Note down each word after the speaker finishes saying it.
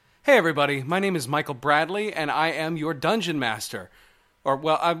Hey everybody, my name is Michael Bradley, and I am your Dungeon Master.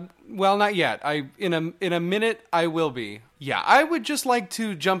 Not yet. In a minute, I will be. Yeah, I would just like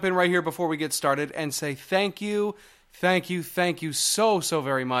to jump in right here before we get started and say thank you so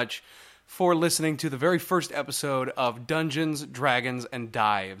very much for listening to the very first episode of Dungeons, Dragons, and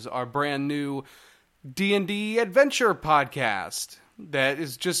Dives, our brand new D&D adventure podcast. That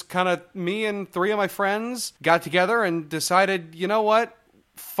is just kind of me and three of my friends got together and decided, you know what?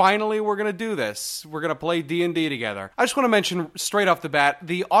 Finally, we're going to do this. We're going to play D&D together. I just want to mention straight off the bat,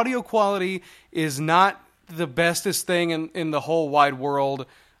 the audio quality is not the bestest thing in the whole wide world.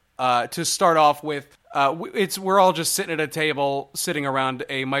 To start off with, we're all just sitting at a table, sitting around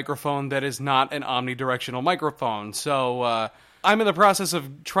a microphone that is not an omnidirectional microphone. So I'm in the process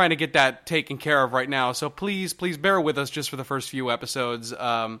of trying to get that taken care of right now. So please bear with us just for the first few episodes.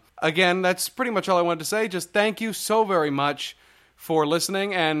 Again, that's pretty much all I wanted to say. Just thank you so very much for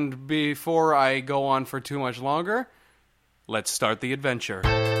listening, and before I go on for too much longer, let's start the adventure.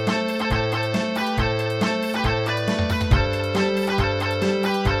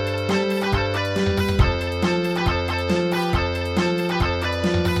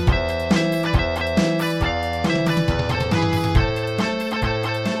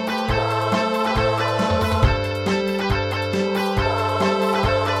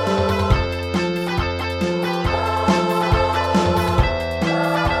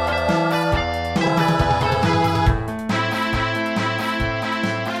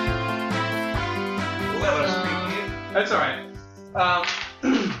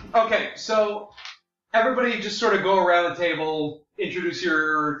 So, everybody just sort of go around the table, introduce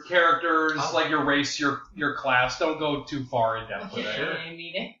your characters, like your race, your class. Don't go too far in depth with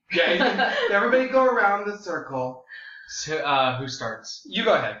it. Yeah, everybody go around the circle. So, who starts? You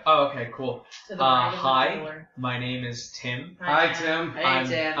go ahead. Oh, okay, cool. Hi, my name is Tim. Hi, Tim. Hey,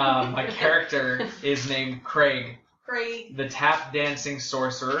 Tim. My character is named Craig. Craig. The tap dancing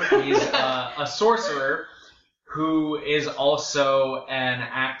sorcerer. He's a sorcerer who is also an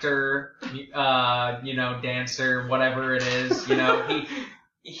actor, dancer, whatever it is.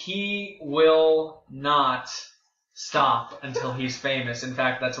 He will not stop until he's famous. In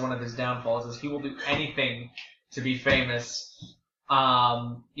fact, that's one of his downfalls, is he will do anything to be famous.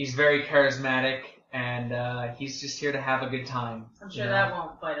 He's very charismatic, and he's just here to have a good time. I'm sure that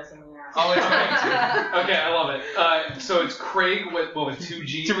won't bite us in the ass. Oh, it's going to. Okay, I love it. So it's Craig with two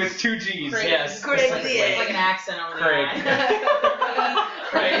G's? With two G's, Craig. yes. Craig. It's like an accent over Craig.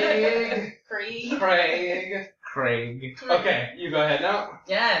 Craig. Okay, you go ahead now.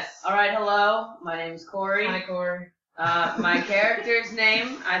 Yes. All right, hello. My name's Corey. Hi, Corey. My character's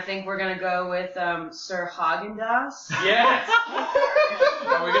name, I think we're gonna go with Sir Haagen-Dazs. Yes.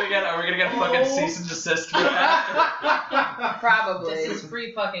 Are we gonna get a fucking cease and desist for that? Probably. This is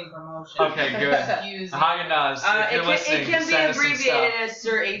free fucking promotion. Okay, good. Excuse me. Haagen-Dazs, if you're listening, it can be send us some abbreviated stuff. as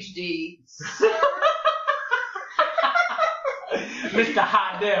Sir HD. Mr.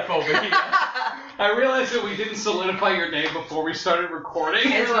 Hot Def over here. I realized that we didn't solidify your name before we started recording.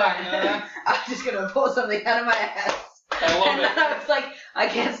 It's fine. I'm just gonna pull something out of my ass. I love and it. then I was like, I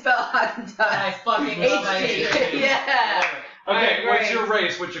can't spell Haagen-Dazs. I fucking love HD. it. Yeah. Okay, Alright, what's great. your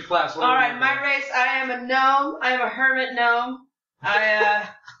race? What's your class? What All are we right, my doing? race. I am a gnome. I am a hermit gnome.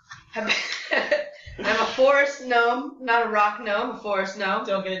 I'm a forest gnome, not a rock gnome. A forest gnome.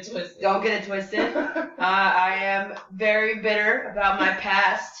 Don't get it twisted. Don't get it twisted. I am very bitter about my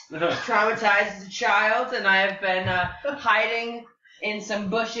past. Traumatized as a child, and I have been hiding in some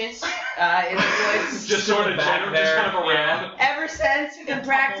bushes in the woods Just sort of back general, there, just kind of around. ever since. Been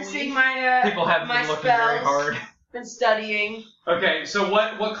practicing my People have my been looking spells. very hard. Been studying. Okay, so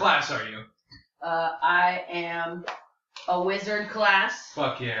what class are you? I am a wizard class.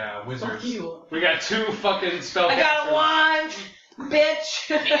 Fuck yeah, wizards. Fuck you. We got two fucking spellcasters. I got a wand,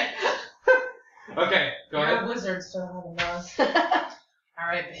 bitch. Okay, go You're ahead. a wizard, Sir Haagen-Dazs. All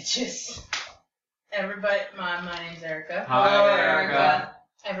right, bitches. Everybody, my name's Erica. Hi, Erica.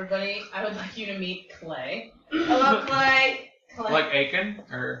 Everybody, I would like you to meet Clay. Hello, Clay. Clay. Like Aiken?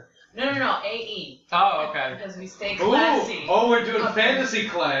 Or... No, AE. Oh, okay. Because we stay Ooh, classy. oh, we're doing Okay. fantasy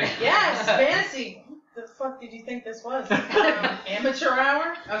clay. Yes, fantasy. The fuck did you think this was? Amateur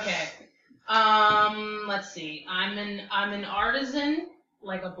hour? Okay. Let's see. I'm an artisan,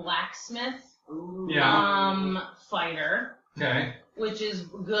 like a blacksmith. Yeah. Fighter. Okay. Which is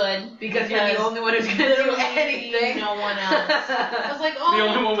good Because you're the only one who's gonna do literally anything. No one else. I was like, oh. The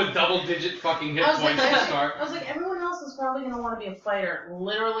only one with double-digit fucking hit I was points like, to start. everyone else else is probably gonna want to be a fighter.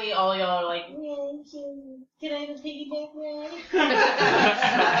 Literally, all y'all are like, can I have a piggyback ride?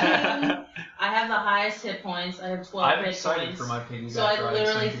 I have the highest hit points. I have 12 I'm hit excited points. for my piggyback So I ride,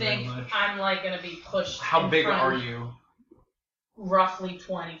 literally thank you very think much. I'm like gonna be pushed. How in big front, are you? Roughly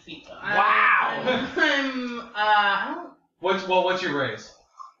 20 feet. Wow. I don't. What's your race?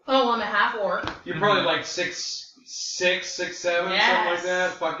 Oh, I'm a half orc. You're probably like 6'6", 6'7", something like Yes.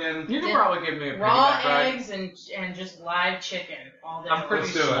 that. Fucking. You can Yeah. probably give me a Raw piggyback ride. eggs and just live chicken all day. I'm pretty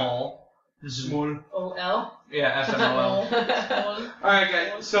Let's do it. small. Small. OL. Yeah, FMOL. All right,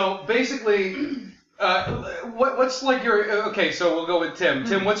 guys. So basically, what's like your okay? So we'll go with Tim.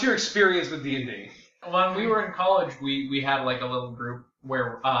 Tim, what's your experience with D&D? When we were in college, we had like a little group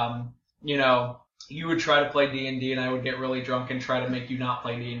where you know, you would try to play D&D and I would get really drunk and try to make you not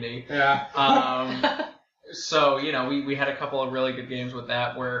play D&D. Yeah. So, you know, we had a couple of really good games with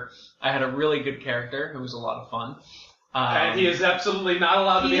that where I had a really good character who was a lot of fun. And he is absolutely not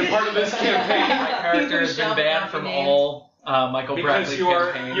allowed to be a part of this campaign. My character has been banned from all Michael Because Bradley you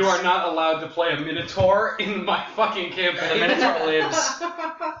are campaigns. not allowed to play a Minotaur in my fucking campaign. The Minotaur lives.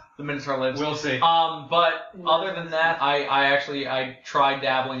 The Minotaur lives. We'll see. But other than that, I tried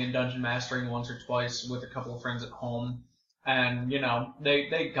dabbling in dungeon mastering once or twice with a couple of friends at home, and you know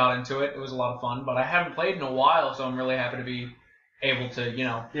they got into it. It was a lot of fun, but I haven't played in a while, so I'm really happy to be able to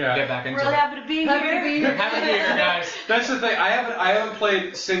get back into Really it. happy to be here. Happy to be here, guys. That's the thing. I haven't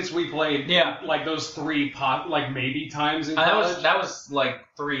played since we played. Yeah. Like those 3 maybe times in college. That was like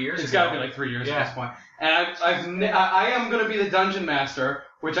 3 years It's ago. got to be like 3 years Yeah. at this point. And I am going to be the dungeon master,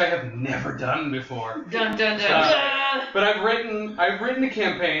 which I have never done before. Dun dun dun. But I've written a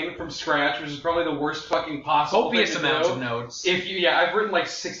campaign from scratch, which is probably the worst fucking possible Copious thing to amounts do. of notes. I've written like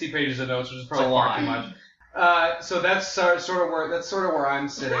 60 pages of notes, which is probably It's a far lot. too much. So that's sort of where I'm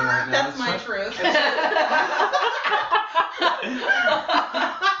sitting right now. That's my truth.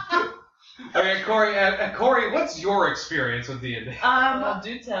 Okay, Corey, what's your experience with D&D? Well,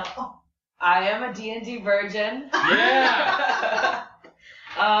 do tell. I am a D&D virgin. Yeah.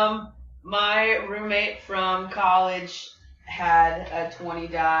 My roommate from college had a 20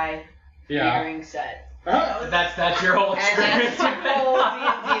 die Yeah. earring set. Huh? That's your whole And experience. that's my whole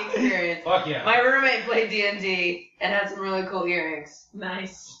D&D experience. Fuck yeah. My roommate played D&D and had some really cool earrings.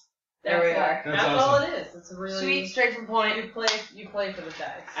 Nice. There we That's it. are. That's That's all awesome. it is. It's really Sweet, straight from point. You play for the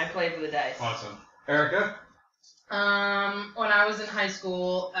dice. I play for the dice. Awesome. Erica? When I was in high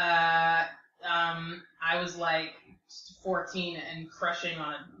school, I was like 14 and crushing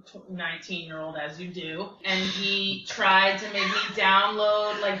on a 19-year-old, as you do. And he tried to make me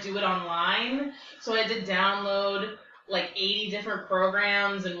do it online. So I had to download like 80 different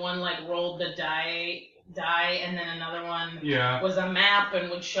programs, and one like rolled the die, and then another one Yeah. was a map and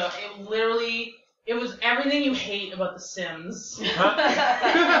would show. It was everything you hate about The Sims.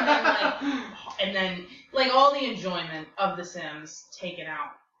 and then all the enjoyment of The Sims taken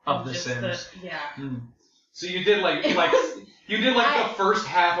out. Of The Just Sims. yeah. So you did I- the first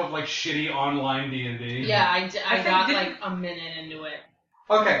half of like shitty online D&D. Yeah, I got didn't- like a minute into it.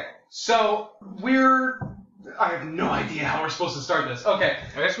 Okay, so I have no idea how we're supposed to start this. Okay,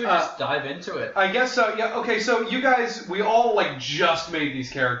 I guess we just dive into it. I guess so. Yeah. Okay, so you guys, we all like just made these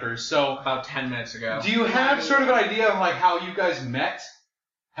characters. So About 10 minutes ago. do you have sort of an idea of like how you guys met?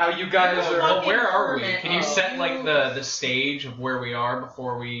 How you guys You're are? fucking Where are we? hermit. Can you set like the stage of where we are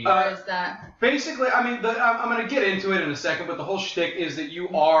before we? Or is that? Basically, I mean, I'm going to get into it in a second, but the whole shtick is that you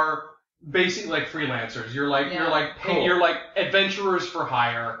are basically like freelancers. You're like Cool. you're like adventurers for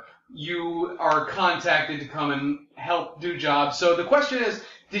hire. You are contacted to come and help do jobs. So the question is,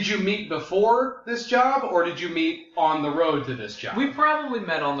 did you meet before this job, or did you meet on the road to this job? We probably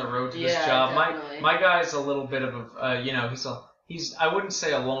met on the road to this Yeah, job. definitely. My guy's a little bit of a he's I wouldn't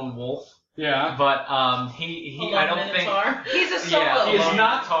say a lone wolf, Yeah. but he I don't think He's a solo. yeah He is lone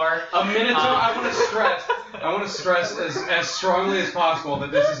not- Minotaur. A Minotaur. I want to stress as strongly as possible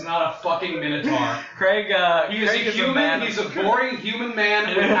that this is not a fucking Minotaur. Craig He is Craig a human. man He's a boring human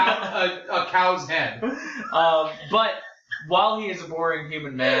man without a cow's head. but while he is a boring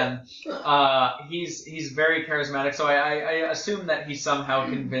human man, he's very charismatic. So I assume that he somehow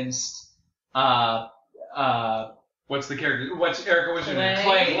convinced What's the character? Erica? What's your name?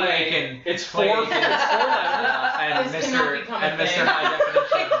 Clay. Clay. It's Clay. four letters. and This cannot Mr. become a and Mr. thing. High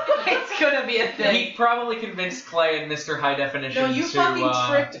Definition. It's gonna be a thing. He probably convinced Clay and Mr. High Definition No, you to fucking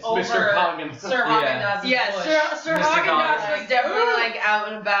tricked It's over Mr. Hagen. Sir Yeah. Haagen-Dazs' Yeah, bush. Sir Mr. Haagen-Dazs Dodge. was definitely like out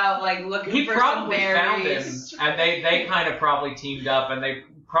and about, like looking He for some probably found him, berries. and they kind of probably teamed up, and they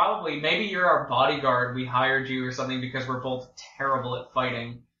probably maybe you're our bodyguard. We hired you or something because we're both terrible at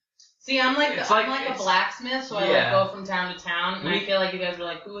fighting. See, I'm like It's I'm like- like a blacksmith, so I yeah. like go from town to town, and I We- feel like you guys are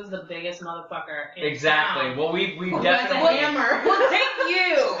like, who is the biggest motherfucker in Exactly. town? Well, we Who has a definitely. hammer? We'll take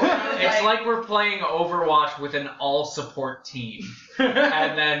you. It's like we're playing Overwatch with an all-support team, and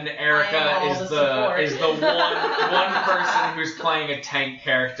then I am Erica all is the the support. is the one person who's playing a tank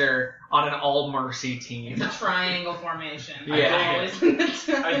character on an all-mercy team. It's a triangle formation. Yeah. Always.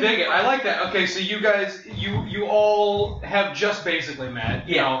 I dig it. I like that. Okay, so you guys, you all have just basically met.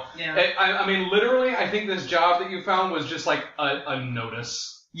 You Yeah. know. Yeah. I mean, literally, I think this job that you found was just like a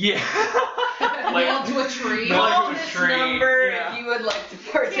notice. Yeah. Nailed to a tree. No. Call Like a this tree. number Yeah. if you would like to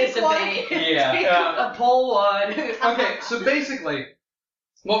participate. Yeah. A poll one. Okay, so basically,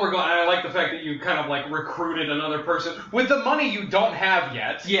 what we're going, and I like the fact that you kind of like recruited another person with the money you don't have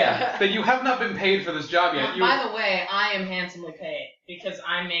yet. Yeah. That you have not been paid for this job yet. You, By the way, I am handsomely paid because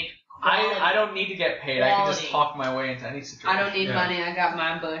I make quality. I don't need to get paid. I can just Quality. talk my way into any situation. I don't need Yeah. money. I got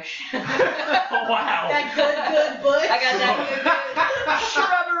my bush. Wow. that good bush. I got that good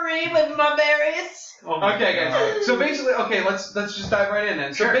shrubbery with my berries. Oh my Okay, God. guys. So basically, okay, let's just dive right in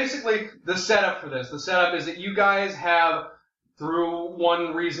then. So Sure. basically, the setup is that you guys have, through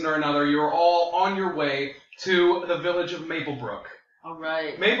one reason or another, you're all on your way to the village of Maplebrook. All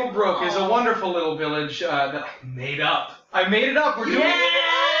right. Maplebrook is a wonderful little village that I made up. I made it up. We're doing it.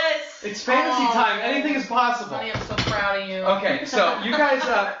 Yes. It's fantasy Oh. time. Anything is possible. Honey, I'm so proud of you. Okay, so you guys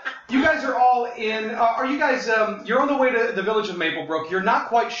are all in. Are you guys? You're on the way to the village of Maplebrook. You're not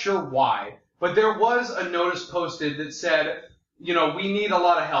quite sure why, but there was a notice posted that said, you know, we need a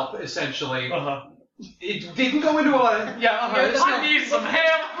lot of help. Essentially, Uh-huh. it didn't go into a lot of. Yeah, You're the- I need some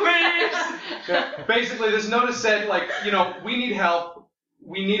help, please. basically, this notice said, like, you know, we need help.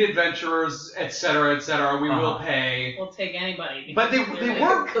 We need adventurers, etc., etc. We will Uh-huh. pay. We'll take anybody. But they Clearly.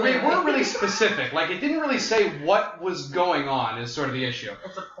 weren't really specific. Like, it didn't really say what was going on. Is sort of the issue.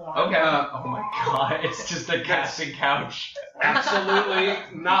 It's a porn. Okay. Uh, Oh my God. It's just a casting couch. Absolutely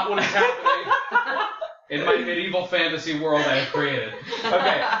not what is happening in my medieval fantasy world I have created.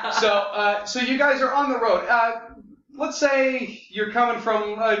 Okay, so you guys are on the road. Let's say you're coming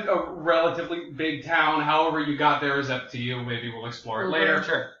from a relatively big town. However you got there is up to you. Maybe we'll explore it Uber. later.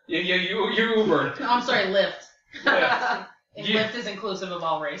 Sure. You Ubered. No, I'm sorry, Lyft. Lyft. And You- Lyft is inclusive of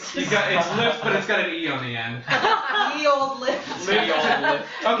all races. It's Lyft, but it's got an E on the end. Ye old Lyft.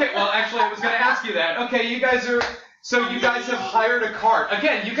 Okay, well, actually, I was going to ask you that. Okay, you guys have hired a cart.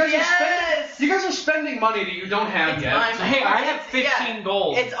 Again, you guys are spending money that you don't have It's yet. my money. Hey, I have 15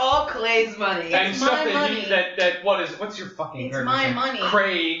 gold. It's all Clay's money. And It's stuff my that money. what's your fucking It's character's my name? money.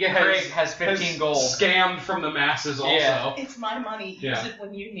 Craig has 15 gold. Scammed from the masses also. Yeah. It's my money. Yeah. Use it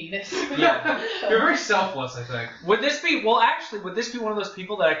when you need it. Yeah. You're very selfless, I think. Would this be one of those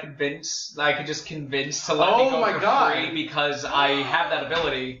people that I could just convince to let Oh me go my for God. free because I have that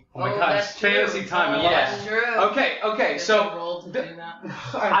ability? Oh my Oh, god, that's it's fantasy true. time. I Oh, love yeah. it. That's true. Okay, It's so a role to do that.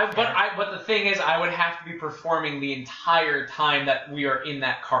 But the thing is, I would have to be performing the entire time that we are in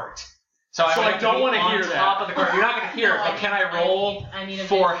that cart. So So would I have don't to be wanna on hear top that. of the cart. You're not going to hear it, but can I roll I need a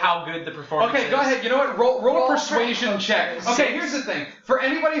for visual. how good the performance is? Okay, go ahead. You know what? Roll a Roll persuasion for- check. okay. Okay, here's the thing. For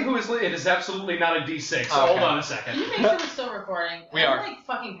anybody who is, it is absolutely not a D6. So Okay. hold on a Can second. you make sure we're still recording? We I'm are. like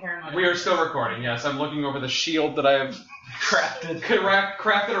fucking paranoid. We are still recording. Yes, I'm looking over the shield that I have Crafted.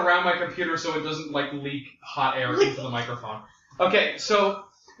 crafted around my computer so it doesn't like leak hot air into the microphone. Okay, so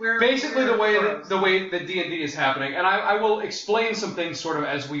basically the way that D&D is happening, and I will explain some things sort of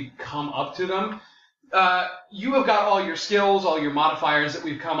as we come up to them. You have got all your skills, all your modifiers that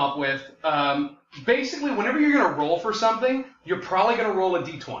we've come up with. Basically, whenever you're going to roll for something, you're probably going to roll a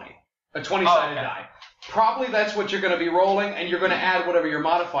d20, a 20-sided okay. die. Probably that's what you're going to be rolling, and you're going to add whatever your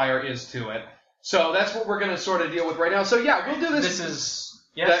modifier is to it. So that's what we're going to sort of deal with right now. So yeah, we'll do this. This is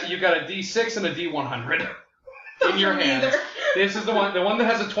yes. That you got a D6 and a D100 in your hand. Neither. This is the one that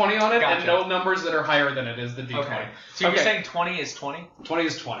has a 20 on it Gotcha. and no numbers that are higher than it is the D20. Okay. So you're Okay. saying 20 is 20? 20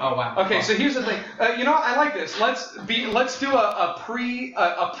 is 20. Oh, wow. Okay, so here's the thing. You know, I like this. Let's do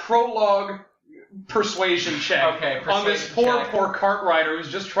a prologue persuasion check Okay, on this persuasion check. poor cart rider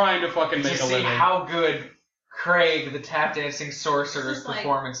who's just trying to fucking To make a see living. how good Craig, the tap dancing This sorcerer's is like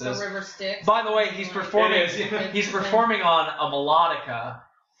performance the is. River Styx. By the way, he's performing. It is, yeah. He's performing on a melodica.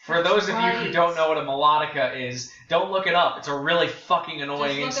 For those of you who Right. don't know what a melodica is, don't look it up. It's a really fucking Just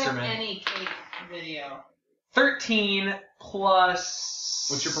annoying look instrument. up any cake video. 13 plus.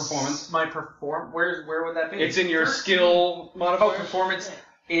 What's your performance? My perform. Where would that be? It's in your 13. skill modifier. Oh, performance.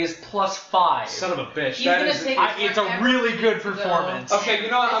 is +5. Son of a bitch. He's That gonna is. take It's a really good performance. Okay,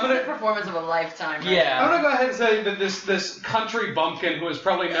 you know what? I'm This gonna. is the performance of a lifetime. Right? Yeah. I'm gonna go ahead and say that this country bumpkin who has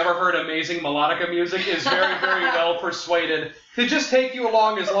probably never heard amazing melodica music is very, very well persuaded to just take you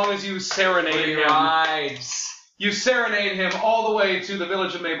along as you serenade him. Rides. You serenade him all the way to the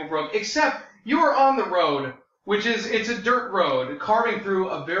village of Maplebrook, except you are on the road, which is, it's a dirt road, carving through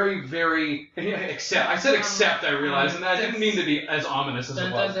a very, very, except, I realized, and I didn't mean to be as ominous as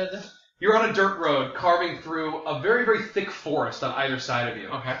it was. You're on a dirt road, carving through a very, very thick forest on either side of you.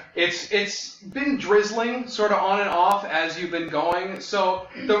 Okay. It's been drizzling sort of on and off as you've been going, so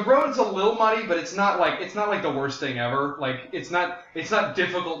the road's a little muddy, but it's not like the worst thing ever. Like it's not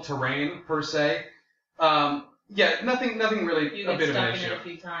difficult terrain per se. Yeah, nothing really You a get bit of stuck an in issue. it a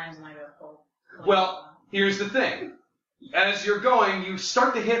few times and I go cold. Well, here's the thing. As you're going, you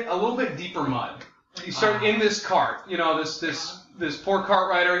start to hit a little bit deeper mud. You start in this cart. You know, this poor cart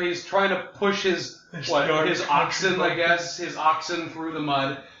rider, he's trying to push his oxen, I guess, his oxen through the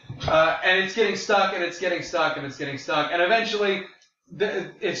mud. And it's getting stuck, and it's getting stuck, and it's getting stuck. And eventually,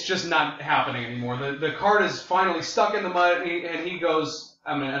 it's just not happening anymore. The cart is finally stuck in the mud, and he goes,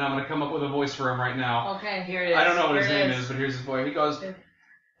 I'm gonna come up with a voice for him right now. Okay, here it is. I don't know what his Here it name is, but here's his voice. He goes,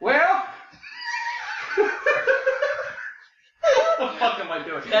 well... What the fuck am I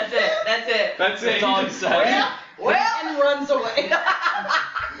doing? That's it. That's it. That's it. That's all he said. Well, And runs away.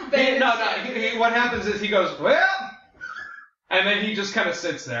 What happens is he goes, well... And then he just kind of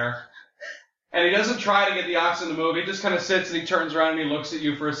sits there. And he doesn't try to get the oxen to move. He just kind of sits and he turns around and he looks at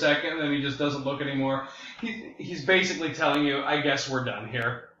you for a second, and then he just doesn't look anymore. He's basically telling you, I guess we're done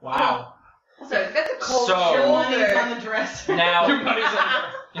here. Wow. that's a cold So- Your money's shoulder. on the dresser. Now. Your money's on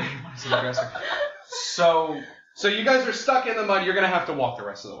Your money's on the dresser. So, So you guys are stuck in the mud. You're going to have to walk the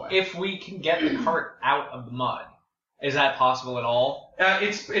rest of the way. if we can get the cart out of the mud, is that possible at all?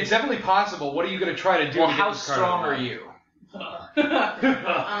 It's definitely possible. What are you going to try to do Well, to get how this cart strong out are of the you?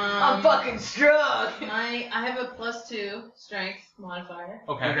 I'm fucking strong. I have a +2 strength modifier,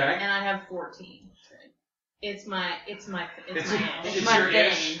 Okay. Okay. and I have 14 strength. It's my It's ish. It's my your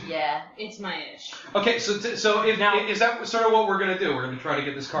thing. ish. Yeah. It's my ish. Okay, so if Now- is that sort of what we're going to do? We're going to try to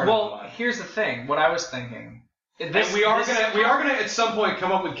get this cart out of the Well, mud. here's the thing. What I was thinking. And we are gonna at some point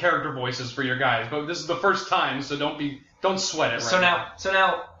come up with character voices for your guys, but this is the first time, so don't sweat it. Right So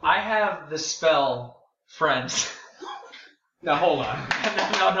now I have the spell friends. now hold on.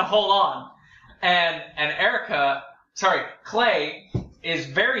 no, hold on. And Clay is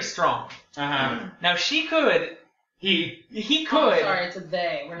very strong. Now he could. Oh, sorry, it's a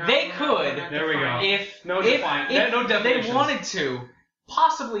they. We're not. They we're not- could. we're not There we go. defining. If No if, define- if no they definitions. wanted to,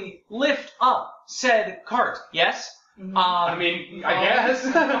 possibly lift up said cart. Yes. Mhm. I mean, I guess.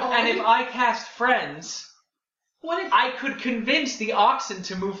 And if I cast friends, What if? I could convince the oxen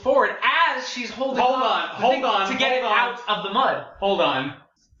to move forward as she's holding Hold up on, the thing hold on, to get it hold on. out of the mud. Hold on.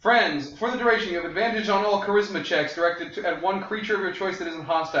 Friends, for the duration, you have advantage on all charisma checks directed at one creature of your choice that isn't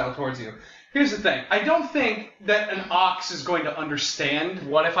hostile towards you. Here's the thing. I don't think that an ox is going to understand.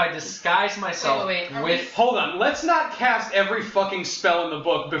 What if I disguise myself Wait, are with? Hold on. Let's not cast every fucking spell in the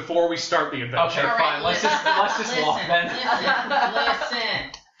book before we start the adventure. Okay, All fine. Let's just listen, walk then.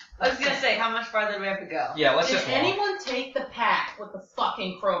 Listen. I was gonna say, how much farther do we have to go? Yeah, let's Did just walk. anyone take the pack with the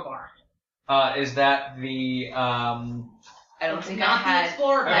fucking crowbar? Is that the I don't think I Not the had.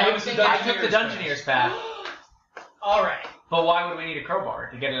 explorer I pack. think it's the I took the Dungeoneer's path. All right. But why would we need a crowbar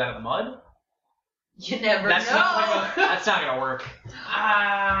to get it out of the mud? You never That's know. that's not gonna work.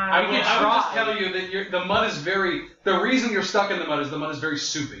 I We would can just try. tell you that the mud is very. The reason you're stuck in the mud is the mud is very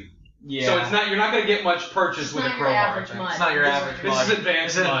soupy. Yeah. So it's not. You're not going to get much purchase It's with a not your crowbar. average I think. mud. It's not your average This mud. is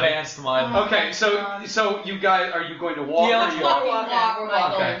advanced This is mud. advanced mud. Okay, so you guys, are you going to walk? Yeah, or let's are you Fucking walking. walk, We're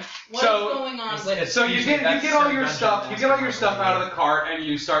Michael. walking. What's So- going on It's- with it's- it? So you Excuse me, get that's all so your dungeon stuff. You master get all your stuff Michael. out of the cart, and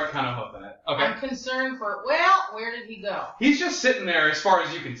you start kind of hoofing it. Okay. I'm concerned for. Well, where did he go? He's just sitting there, as far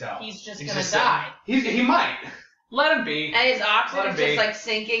as you can tell. He's just He's gonna just die. He might. Let him be. And his oxen Let is it be. just like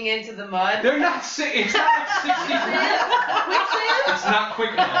sinking into the mud. They're not. It's not like 60. It's not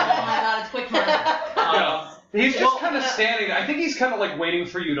quick Oh my enough. god, it's quick murder. No. He's just well, kind of standing there. I think he's kind of like waiting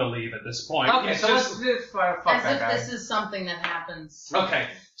for you to leave at this point. Okay, He's so just, let's fuck As that if guy. this is something that happens. Okay,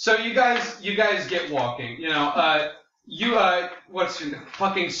 so you guys get walking. You know, what's your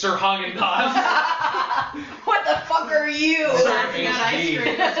fucking Sir Haagen-Dazs? What the fuck are you? Laughing at ice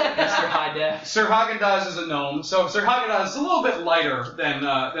cream. Mr. High Def. Sir Haagen-Dazs is a gnome, so Sir Haagen-Dazs is a little bit lighter than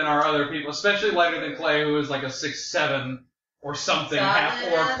our other people, especially lighter than Clay, who is like a 6'7" or something, half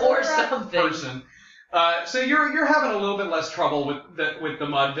orc Or something. person. So you're having a little bit less trouble with the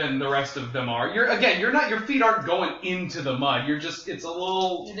mud than the rest of them are. Your feet aren't going into the mud. It's a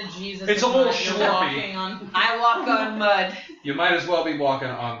little schlorpy. I walk on mud. You might as well be walking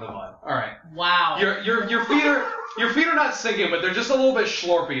on the mud. All right. Wow. Your feet are not sinking, but they're just a little bit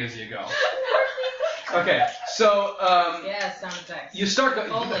schlorpy as you go. Okay, so yeah, sound effects. You start going.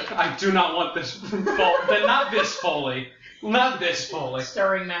 I do not want this. Not this Foley. Not this Foley.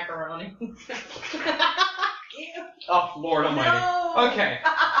 Stirring macaroni. Oh, Lord Almighty. No. Okay.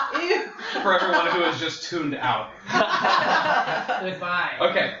 For everyone who has just tuned out. Goodbye.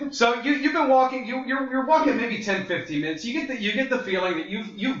 Okay, so you've been walking. You're walking maybe 10, 15 minutes. You get the feeling that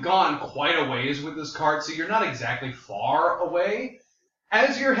you've gone quite a ways with this cart, so you're not exactly far away.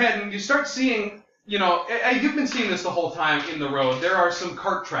 As you're heading, you start seeing. You've been seeing this the whole time in the road. There are some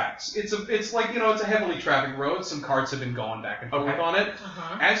cart tracks. It's a heavily traffic road. Some carts have been going back and forth on it.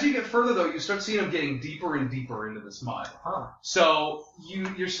 Uh-huh. As you get further, though, you start seeing them getting deeper and deeper into this mud. Huh. So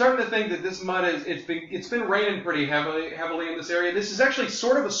you're starting to think that this mud it's been raining pretty heavily in this area. This is actually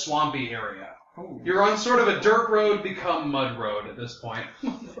sort of a swampy area. Ooh. You're on sort of a dirt road become mud road at this point.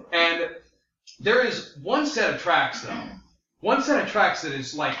 And there is one set of tracks, though. One set of tracks that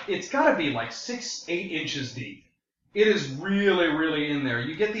is it's gotta be 6-8 inches deep. It is really, really in there.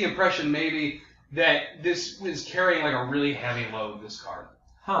 You get the impression maybe that this is carrying a really heavy load, this cart.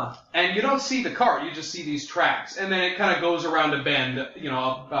 Huh. And you don't see the cart, you just see these tracks. And then it kind of goes around a bend,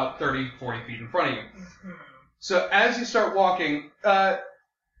 about 30, 40 feet in front of you. Mm-hmm. So as you start walking,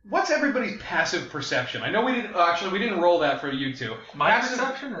 what's everybody's passive perception? I know we didn't roll that for you two. My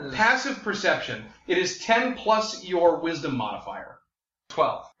perception is... Passive perception. It is 10 plus your wisdom modifier.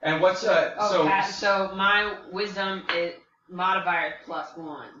 12. And what's So my wisdom is modifier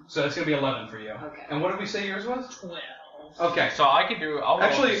 +1. So that's gonna be 11 for you. Okay. And what did we say yours was? 12. Okay. So I'll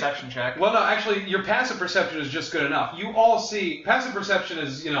roll a perception check. Well, no, actually, your passive perception is just good enough. You all see, passive perception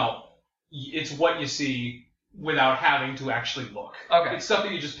is, it's what you see without having to actually look. Okay. It's stuff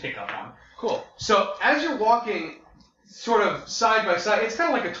that you just pick up on. Cool. So as you're walking sort of side by side, it's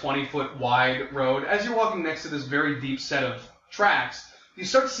kind of like a 20-foot wide road. As you're walking next to this very deep set of tracks, you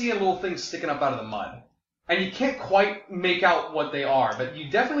start seeing little things sticking up out of the mud. And you can't quite make out what they are, but you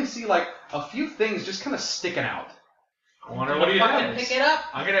definitely see a few things just kind of sticking out. I wonder what do you Fucking pick it up.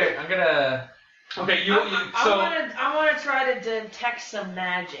 I'm gonna. Okay, I want to try to detect some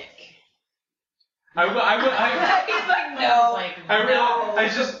magic. I will. He's like, no.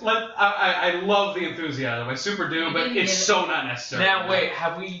 I love the enthusiasm. I super do, but it's so not necessary. Now wait,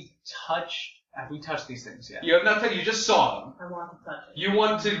 have we touched these things yet? You have not touched. You just saw them. I want to touch it. You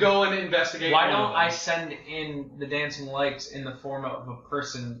want to go and investigate. Why don't I send in the dancing lights in the form of a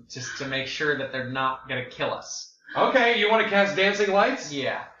person just to make sure that they're not gonna kill us? Okay, you want to cast dancing lights?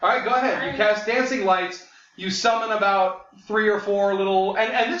 Yeah. All right, go ahead. You cast dancing lights. You summon about 3 or 4 little,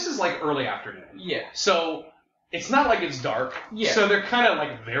 and this is early afternoon. Yeah. So it's not like it's dark. Yeah. So they're kind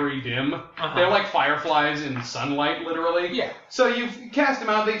of very dim. Uh-huh. They're like fireflies in sunlight, literally. Yeah. So you cast them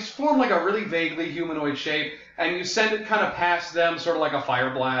out. They form a really vaguely humanoid shape, and you send it kind of past them, sort of like a fire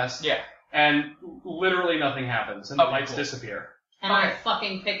blast. Yeah. And literally nothing happens, and the lights disappear. And I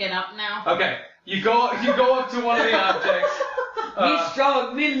fucking pick it up now? Okay. You go up to one of the objects. Me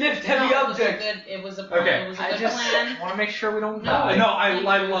strong, me lift heavy objects. It was a Okay. good plan. Want to make sure we don't No. die. No, I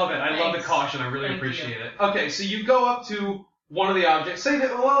love it. I love the Thanks. caution. I really Thank appreciate you. it. Okay, so you go up to one of the objects.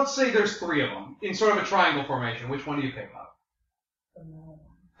 Let's say there's 3 of them in sort of a triangle formation. Which one do you pick up?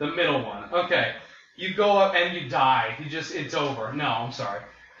 The middle one. Okay. You go up and you die. It's over. No, I'm sorry.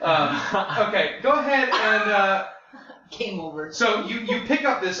 Okay, go ahead and. Game over. So you pick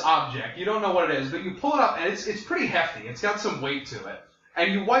up this object. You don't know what it is, but you pull it up, and it's pretty hefty. It's got some weight to it.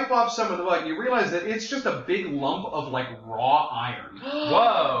 And you wipe off some of the mud, and you realize that it's just a big lump of raw iron.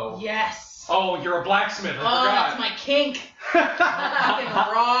 Whoa. Yes. Oh, you're a blacksmith. I forgot. That's my kink. Fucking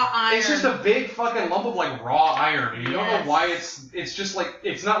raw iron. It's just a big fucking lump of raw iron. And you don't know why it's just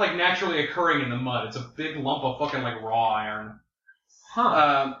it's not naturally occurring in the mud. It's a big lump of fucking raw iron.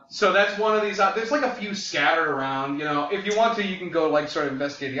 Huh. So that's one of these. There's a few scattered around. If you want to, you can go sort of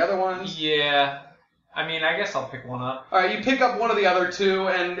investigate the other ones. Yeah. I mean, I guess I'll pick one up. All right, you pick up one of the other 2,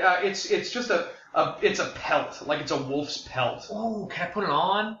 and it's just it's a pelt, it's a wolf's pelt. Oh, can I put it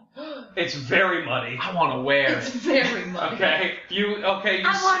on? It's very muddy. I want to wear It's it. very muddy. Okay,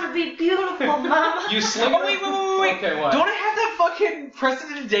 I want to be beautiful, Mama. You sling. Oh, wait. Okay, what? Don't I have that fucking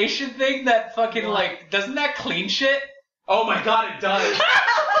prestidigitation thing that fucking, doesn't that clean shit? Oh my god, it does.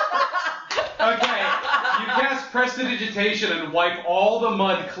 Okay, you cast prestidigitation and wipe all the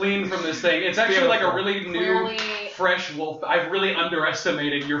mud clean from this thing. It's actually a really new, Clearly, fresh wolf. I've really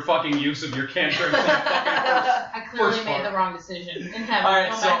underestimated your fucking use of your cantrips. I clearly First made part. the wrong decision and have All right,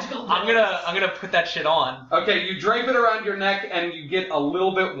 no so magical I'm gonna put that shit on. Okay, you drape it around your neck and you get a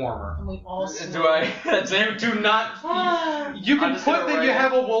little bit warmer. And we all Do I? That's You it. do not. You I'm can just put gonna that write you it.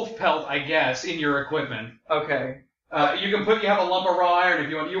 have a wolf pelt, I guess, in your equipment. Okay. You can put you have a lump of raw iron if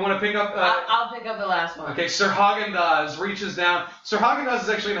you want. You want to pick up. I'll pick up the last one. Okay, Sir Haagen-Dazs reaches down. Sir Haagen-Dazs is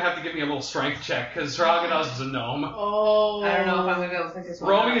actually going to have to give me a little strength check because Sir Haagen-Dazs is a gnome. Oh. I don't know if I'm gonna be able to pick this one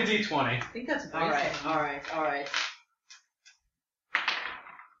Roll up. me a d20. I think that's a great Alright.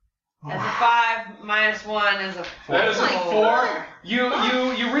 That's a 5 minus 1 is a 4. That is a 4.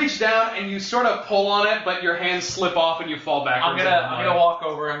 You reach down and you sort of pull on it, but your hands slip off and you fall backwards. I'm gonna walk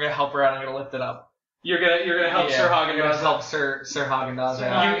over. I'm gonna help her out. I'm gonna lift it up. You're gonna help Sir I'm gonna Haagen-Dazs. help Sir Haagen-Dazs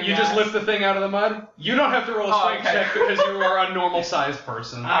out. You just lift the thing out of the mud. You don't have to roll a strength okay. check because you are a normal sized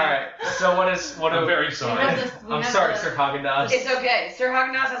person. All right. So I'm very sorry. I'm sorry, Sir Haagen-Dazs. It's okay. Sir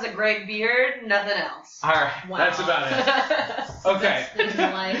Haagen-Dazs has a great beard, nothing else. All right. Wow. That's about it. Okay.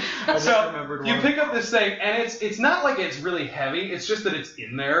 Like, I just So remembered you one. pick up this thing, and it's not like it's really heavy. It's just that it's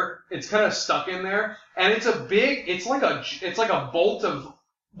in there. It's kind of stuck in there, and it's like a bolt of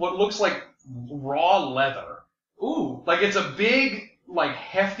what looks like raw leather. Ooh. Like it's a big, like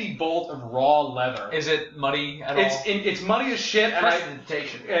hefty bolt of raw leather. Is it muddy at all? It's muddy as shit,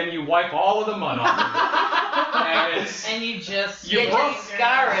 Prestidigitation. and you wipe all of the mud off of it. And it's and you just You broke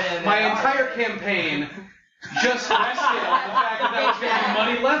Skyrim. my entire campaign just rested on the fact that was going to be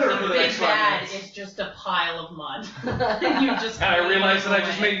muddy leather for the Big next 5 Bad minutes. is just a pile of mud. And you just And I realized that I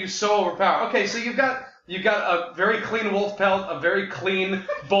just away. made you so overpowered. Okay, so you've got a very clean wolf pelt, a very clean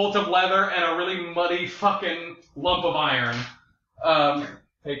bolt of leather, and a really muddy fucking lump of iron.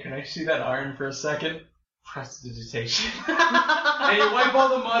 Hey, can I see that iron for a second? Prestidigitation. And you wipe all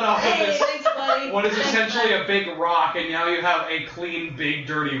the mud off of Hey, this, thanks, buddy. what is essentially a big rock, and now you have a clean, big,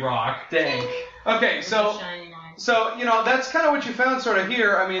 dirty rock. Dang. Okay, so that's kind of what you found sort of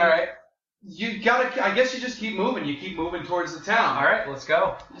here. I mean, All right. you gotta. I guess you just keep moving. You keep moving towards the town. All right. Let's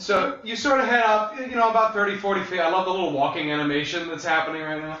go. So you sort of head up, about 30, 40 feet. I love the little walking animation that's happening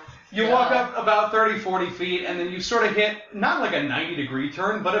right now. You walk up about 30, 40 feet, and then you sort of hit not like a 90-degree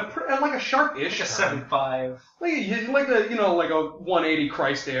turn, but like a sharp-ish Like a turn. 75. Like a 180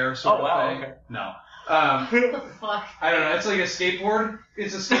 Christ air sort Oh, of wow, thing. okay. No. What the fuck? I don't know. It's like a skateboard.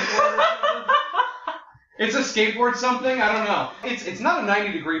 It's a skateboard. or something. It's a skateboard something. I don't know. It's not a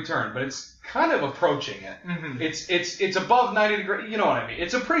 90-degree turn, but it's kind of approaching it. Mm-hmm. It's above 90 degree. You know what I mean?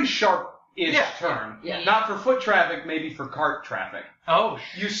 It's a pretty sharp-ish turn. Yeah. Not for foot traffic, maybe for cart traffic. Oh,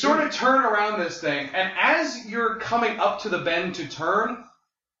 You sort of turn around this thing, and as you're coming up to the bend to turn,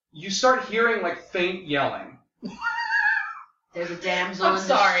 you start hearing like faint yelling. There's a damsel I'm in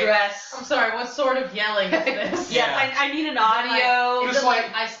sorry. distress. I'm sorry, what sort of yelling is this? Yes, Yeah. I need an audio. Is Just it like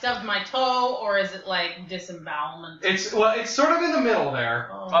like- I stubbed my toe, or is it like disembowelment? It's sort of in the middle there,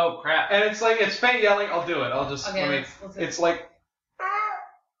 oh crap. and it's faint yelling. I'll do it. I'll just. Okay, let me. let's It's like.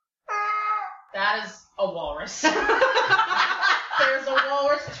 That is a walrus. There's a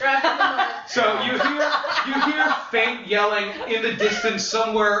walrus trapped in the mud. So you hear faint yelling in the distance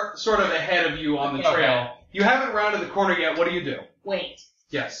somewhere, sort of ahead of you on the Okay. trail. You haven't rounded the corner yet. What do you do? Wait,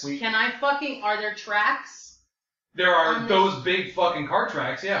 Yes. can I are there tracks There are on those big fucking car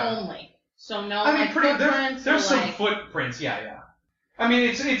tracks, yeah. only? So no I mean, like pretty. footprints There's or some like, footprints, yeah. I mean,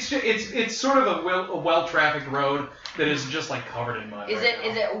 it's sort of a well-trafficked road that is just like covered in mud. Is right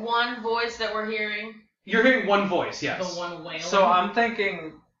it now. one voice that we're hearing? You're hearing one voice, the yes. one wailing. So I'm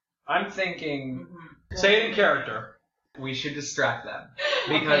thinking Mhm. Say it in character. we should distract them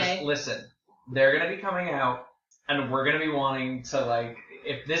because Okay. listen, they're gonna be coming out, and we're gonna be wanting to like.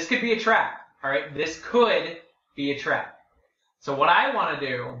 If this could be a trap, all right, this could be a trap. So what I want to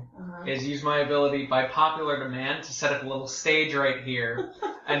do Uh-huh. is use my ability by popular demand to set up a little stage right here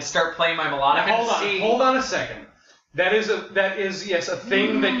and start playing my melodic Now, and hold on a second. That is yes a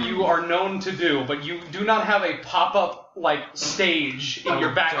thing that you are known to do, but you do not have a pop-up like stage in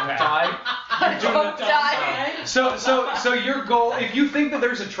your backpack. Don't die. So your goal, if you think that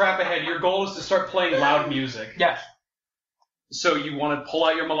there's a trap ahead, your goal is to start playing loud music. Yes. So you want to pull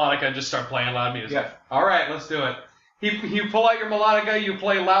out your melodica and just start playing loud music. Yeah. All right, let's do it. You pull out your melodica, you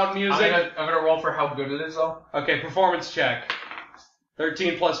play loud music. I'm gonna roll for how good it is though. Okay, performance check.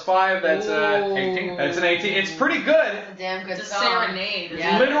 13 plus 5, that's Ooh. 18. That's an 18. It's pretty good. It's a damn good It's a song. serenade.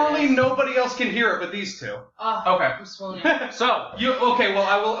 Yeah. Literally nobody else can hear it but these two. Oh, Okay. I'm swooning. So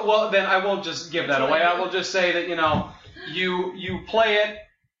Then I won't just give that away. I will just say that you play it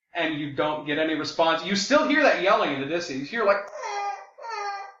and you don't get any response. You still hear that yelling in the distance. You hear like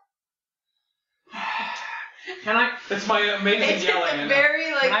Can I? That's my amazing It's just yelling. a very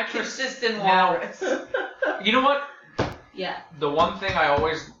Can I like consistent now- walrus. You know what? Yeah. The one thing I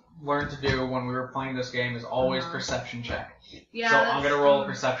always learned to do when we were playing this game is always Uh-huh. perception check. Yeah. So I'm gonna roll a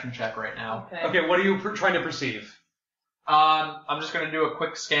that's- perception check right now. Okay. Okay, what are you trying to perceive? I'm just gonna do a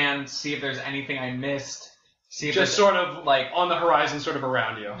quick scan, see if there's anything I missed. See if Just there's, sort of like on the horizon, sort of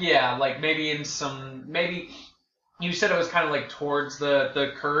around you. yeah, like maybe you said it was kind of like towards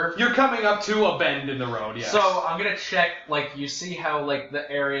the curve. You're coming up to a bend in the road, yes. So I'm gonna check, like, you see how like the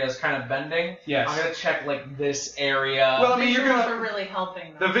area is kind of bending. yes. I'm gonna check like this area. Well, I mean, you're Visuals gonna. are really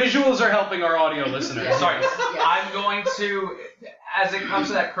helping. The Though. visuals are helping our audio listeners. Yeah. Sorry, Yes. I'm going to, as it comes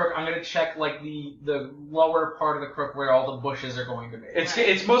to that crook, I'm gonna check like the lower part of the crook where all the bushes are going to be.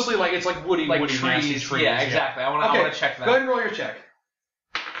 It's mostly like woody, like woody, nasty trees. Yeah, exactly. I want Okay, to check that. Go ahead and roll your check.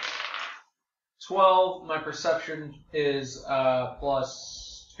 12. My perception is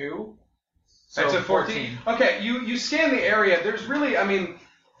plus 2. So That's a 14. Okay, you scan the area. There's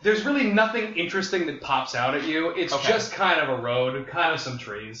really nothing interesting that pops out at you. It's Okay. just kind of a road, kind of some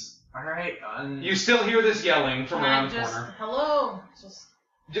trees. All right. You still hear this yelling from Can I around the just corner. hello? Just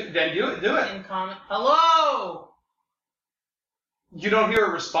Then do it. in comment. Hello. You don't hear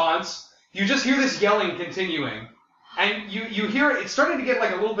a response. You just hear this yelling continuing. And you hear it, it's starting to get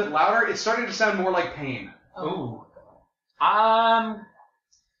like a little bit louder. It's starting to sound more like pain. Ooh.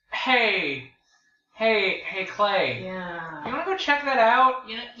 Hey, Clay. Yeah. You wanna go check that out?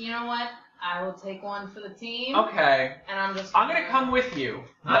 You know what? I will take one for the team. Okay. And I'm just. I'm gonna come with you.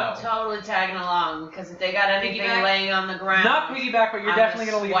 I'm No. totally tagging along because if they got anything Piggyback? laying on the ground, Not piggyback, but you're I'm definitely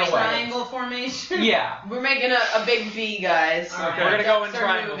gonna gonna lead swipe the way. Triangle formation. Yeah. we're making a big V, guys. All right. Okay. We're gonna go in Ducks are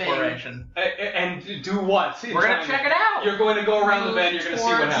triangle moving. formation. And do what? We're gonna check it out. You're going to go around the bend. You're going to see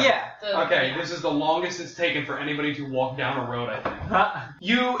what Towards- happens. Yeah. Okay, this is the longest it's taken for anybody to walk down a road, I think. Huh?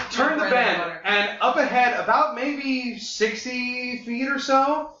 You turn the Bread and bend, butter. and up ahead, about maybe 60 feet or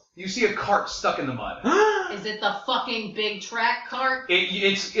so, you see a cart stuck in the mud. Is it the fucking big track cart?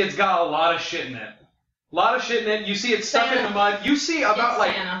 It's got a lot of shit in it. A lot of shit in it. You see it stuck in Santa. the mud. You see about It's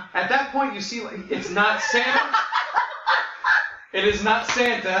like Santa. at that point you see like, it's not Santa. It is not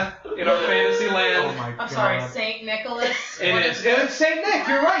Santa in our fantasy land. Oh my god. I'm sorry, Saint Nicholas. It What is. It's Saint Nick.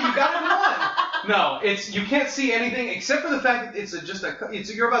 You're right. You got it one. No, it's you can't see anything except for the fact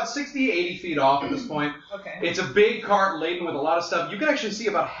that you're about 60, 80 feet off at this point. Okay. It's a big cart laden with a lot of stuff. You can actually see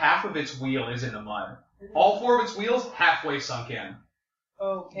about half of its wheel is in the mud. All 4 of its wheels halfway sunk in.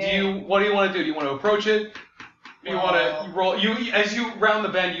 Okay. What do you want to do? Do you want to approach it? Do you want to roll? As you round the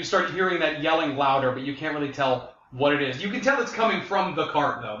bend, you start hearing that yelling louder, but you can't really tell what it is. You can tell it's coming from the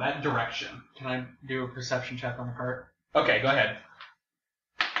cart though, that direction. Can I do a perception check on the cart? Okay, go ahead.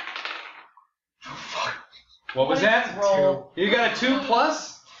 Oh fuck. What was that? Roll. You got a 2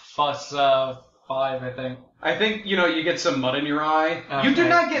 plus? Plus 5, I think. I think, you get some mud in your eye. Okay. You did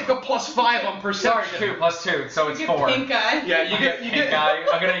not get the +5 on Sorry, perception. 2 plus 2, so it's You get 4. pink eye. Yeah, you get. Pink eye.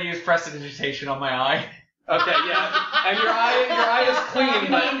 I'm gonna use prestidigitation on my eye. Okay, yeah. And your eye is clean,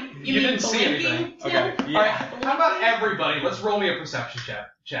 but you mean didn't see blinking, anything. too? Okay. Yeah. All right. How about everybody? Let's roll me a perception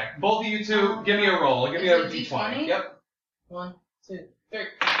check. Both of you two, give me a roll. Give me Is a it d20. D20? Yep. 1, 2, 3.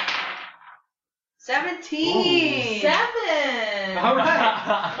 17. 7. All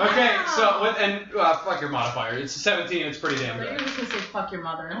right. Okay. So fuck your modifier. It's 17. It's pretty damn You were good. just gonna say fuck your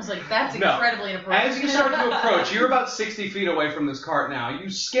mother, and I was like, that's No. incredibly inappropriate. As you start to approach, you're about 60 feet away from this cart now. You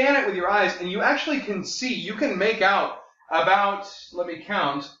scan it with your eyes, and you actually can see. You can make out about. Let me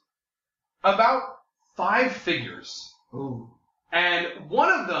count. About 5 figures. Ooh. And one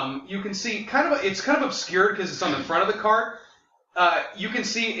of them, you can see it's kind of obscured because it's on the front of the cart. You can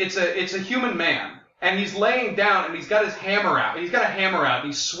see it's a human man, and he's laying down, and he's got his hammer out. He's got a hammer out, and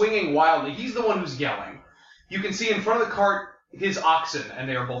he's swinging wildly. He's the one who's yelling. You can see in front of the cart his oxen, and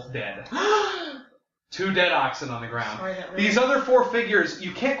they are both dead. 2 dead oxen on the ground. Sorry, that really- These other 4 figures,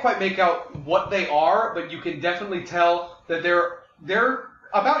 you can't quite make out what they are, but you can definitely tell that they're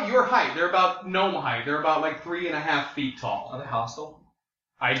about your height. They're about gnome height. They're about like 3.5 feet tall. Are they hostile?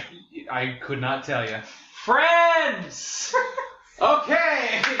 I could not tell you. Friends!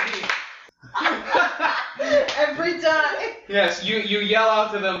 Okay. Every time. Yes, you yell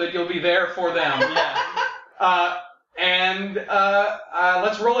out to them that you'll be there for them. Yeah. And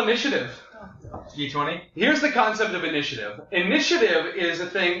let's roll initiative. D20? Here's the concept of initiative. Initiative is a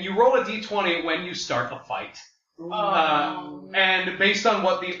thing, you roll a d20 when you start a fight. And based on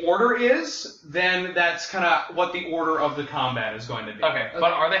what the order is, then that's kind of what the order of the combat is going to be. Okay,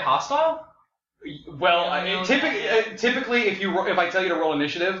 but are they hostile? Well, Yeah, no, typically, if I tell you to roll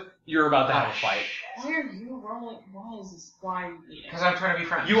initiative, you're about to have a fight. Why are you rolling? Why is this? Why? Because I'm trying to be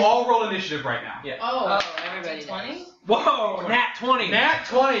friends. You all roll initiative right now. Yeah. Oh, everybody 20? Whoa! Nat 20. Nat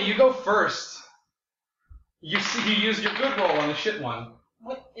 20, you go first. You used your good roll on the shit one.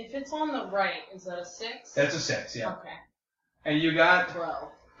 What? If it's on the right, is that a 6? That's a 6, yeah. Okay. And you got... 12.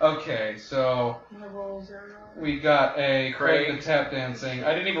 Okay, so... My rolls are... We got a Craig Craig. the Tap Dancing.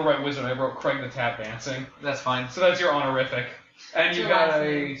 I didn't even write Wizard, I wrote Craig the Tap Dancing. That's fine. So that's your honorific. And you Your got last a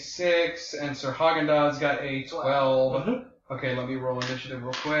name. 6, and Sir Haagen-Dazs got a 12. Mhm. Okay, let me roll initiative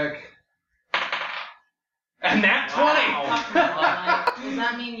real quick. And Nat 20! Wow. Does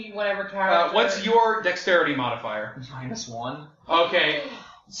that mean you, whatever character... What's your dexterity modifier? -1. Okay,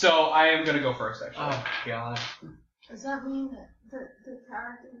 so I am going to go first, actually. Oh, God. Does that mean that the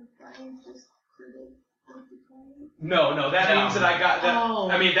character you're playing just created? No, that means that I got that.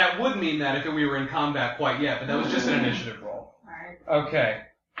 Oh. I mean, that would mean that if we were in combat quite yet, but that was just an initiative roll. Alright. Okay,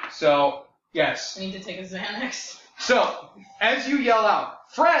 so, yes. I need to take a Xanax. So, as you yell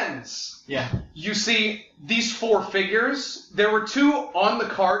out, friends, Yeah. you see these 4 figures. There were 2 on the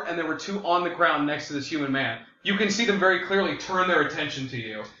cart, and there were 2 on the ground next to this human man. You can see them very clearly turn their attention to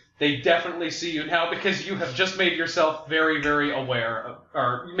you. They definitely see you now because you have just made yourself very, very aware of,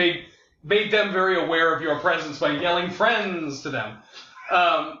 or made them very aware of your presence by yelling friends to them.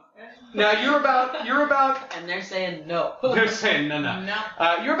 Now you're about And they're saying no. they're saying no.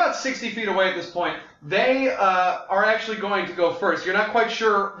 No. You're about 60 feet away at this point. They are actually going to go first. You're not quite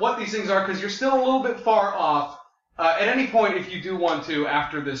sure what these things are because you're still a little bit far off. At any point, if you do want to,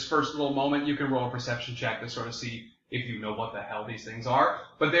 after this first little moment, you can roll a perception check to sort of see if you know what the hell these things are.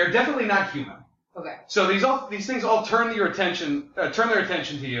 But they're definitely not human. Okay. So these things all turn their attention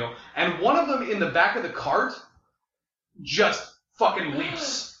to you, and one of them in the back of the cart just fucking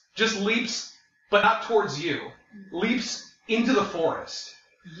leaps, but not towards you, leaps into the forest,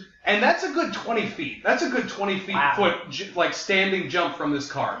 and that's a good 20 feet. That's a good 20 feet Wow. like standing jump from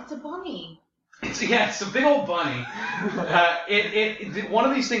this cart. It's a bunny. It's a big old bunny. One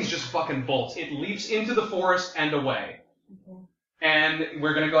of these things just fucking bolts. It leaps into the forest and away. Okay. And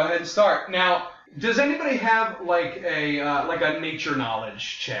we're gonna go ahead and start now. Does anybody have like a nature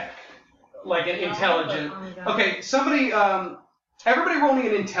knowledge check, like an intelligence? Okay, somebody, everybody roll me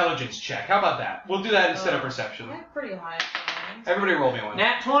an intelligence check. How about that? We'll do that instead of perception. I'm pretty high. Everybody roll me one.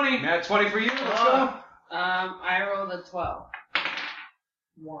 Nat 20. Nat 20 for you. Let's go. I rolled a 12.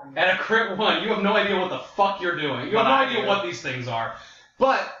 1. And a crit 1. You have no idea what the fuck you're doing. You have no idea what these things are.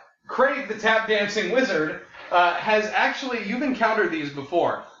 But Craig, the tap dancing wizard, has actually, you've encountered these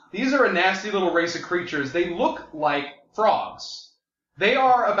before. These are a nasty little race of creatures. They look like frogs. They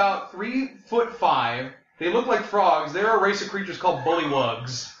are about 3'5". They look like frogs. They're a race of creatures called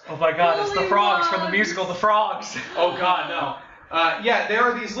bullywugs. Oh my God, it's the frogs from the musical The Frogs. Oh God, no. Yeah, there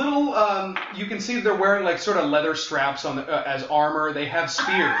are these little. You can see they're wearing like sort of leather straps on as armor. They have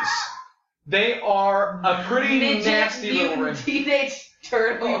spears. They are a pretty nasty little race. Teenage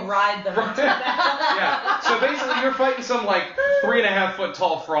turtle. We ride them. Yeah. So basically, you're fighting some like 3.5 foot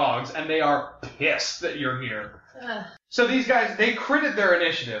tall frogs, and they are pissed that you're here. So these guys, they critted their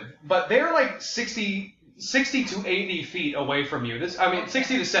initiative, but they're like 60 to 80 feet away from you.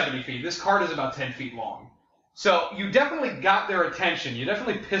 60 to 70 feet. This cart is about 10 feet long. So you definitely got their attention. You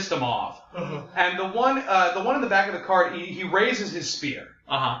definitely pissed them off. And the one in the back of the cart, he raises his spear.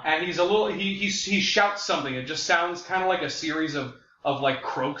 And he's a little, he shouts something. It just sounds kind of like a series of like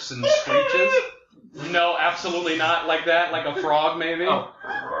croaks and screeches. No, absolutely not like that. Like a frog, maybe. Oh.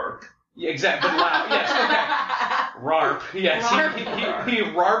 Yeah, exactly. But loud. Yes. Okay. Rarp. Yes. He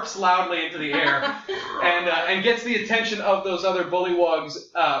rarps loudly into the air, and gets the attention of those other bullywugs,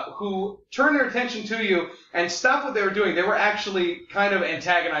 who turn their attention to you and stop what they were doing. They were actually kind of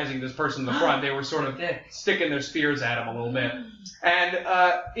antagonizing this person in the front. They were sort of sticking their spears at him a little bit, and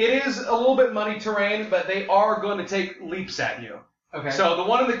it is a little bit muddy terrain, but they are going to take leaps at you. Okay. So the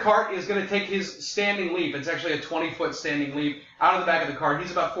one in the cart is going to take his standing leap. It's actually a 20-foot standing leap out of the back of the cart.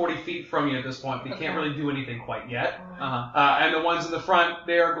 He's about 40 feet from you at this point, but he can't really do anything quite yet. And the ones in the front,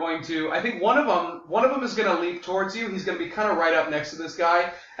 they are going to. I think one of them is going to leap towards you. He's going to be kind of right up next to this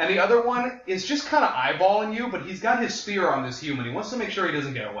guy, and the other one is just kind of eyeballing you. But he's got his spear on this human. He wants to make sure he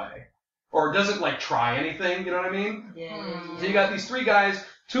doesn't get away, or doesn't like try anything. You know what I mean? Yeah. So you got these 3 guys.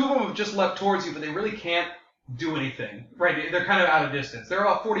 2 of them have just leapt towards you, but they really can't do anything. Right, they're kind of out of distance. They're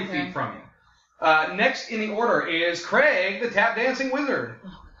about 40 feet from you. Next in the order is Craig, the tap dancing wizard.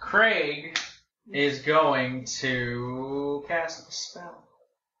 Craig is going to cast a spell.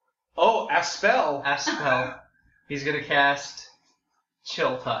 Oh, a spell. A spell. He's going to cast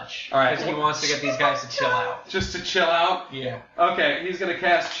chill touch. All right. Because he wants to get these guys to chill out. Just to chill out. Yeah. Okay, he's gonna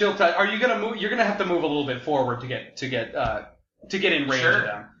cast chill touch. Are you gonna move? You're gonna have to move a little bit forward to get in range Sure. of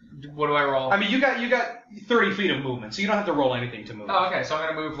them. What do I roll? I mean, you got 30 feet of movement, so you don't have to roll anything to move. Oh, okay. So I'm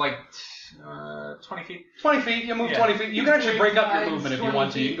gonna move like 20 feet. 20 feet. You move Yeah. 20 feet. You can actually break up your 25, movement if you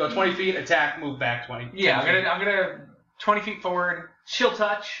want to. You can go 20 feet, attack, move back 20. Yeah, 10 feet. I'm gonna 20 feet forward. Chill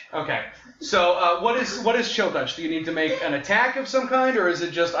touch. Okay. So what is chill touch? Do you need to make an attack of some kind, or is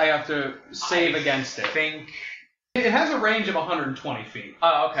it just I have to save against it? I think. It has a range of 120 feet.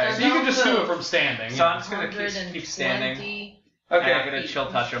 Oh, okay. So you can just do it from standing. So I'm just gonna keep standing. 120. And Okay. I'm gonna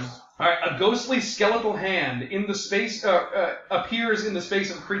chill touch him. All right. A ghostly skeletal hand in the space appears in the space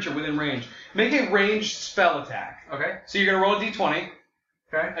of a creature within range. Make a ranged spell attack. Okay. So you're gonna roll a d20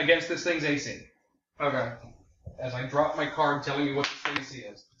 Okay. against this thing's AC. Okay. As I drop my card telling you what the AC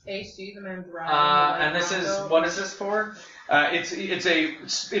is. AC, the man driving. And this is what is this for?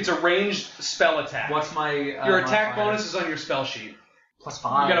 It's a ranged spell attack. What's my your attack modifier? bonus is on your spell sheet.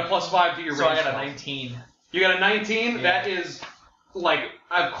 +5. You got a +5 to your So I range got a spell. 19. You got a 19? Yeah. That is, like,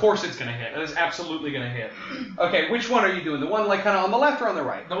 of course it's going to hit. That is absolutely going to hit. Okay, which one are you doing? The one, like, kind of on the left or on the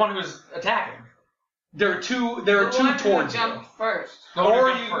right? The one who's attacking. There are two towards you. Jump first. The one who Or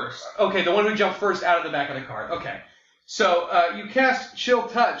jumped you- first. Okay, the one who jumped first out of the back of the card. Okay. So, you cast Chill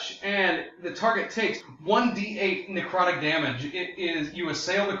Touch, and the target takes 1d8 necrotic damage. It is, you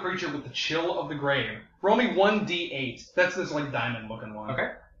assail the creature with the chill of the grave. Roll me 1d8. That's this, like, diamond-looking one. Okay.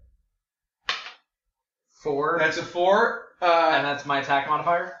 4. That's a 4. And that's my attack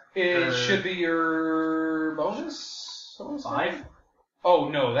modifier? It Or- should be your bonus? 5? Oh,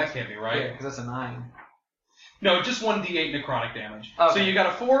 no, that can't be Yeah, right. because that's a 9. No, just 1d8 necrotic damage. Okay. So you got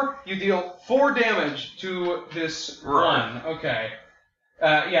a 4, you deal 4 damage to this Right. one. Okay.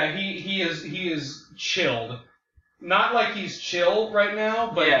 Yeah, he is chilled. Not like he's chill right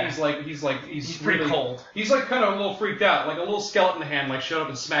now, but Yeah. he's pretty really cold. He's like kind of a little freaked out, like a little skeleton hand like showed up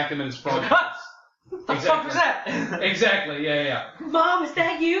and smacked him in his frog. What the fuck was that? Exactly, yeah. Mom, is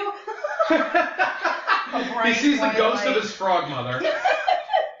that you? He sees the bright ghost of light. his frog mother.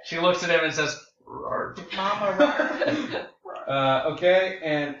 She looks at him and says, "Roar." Mama Okay,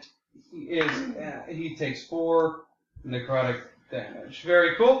 and he takes 4 necrotic damage.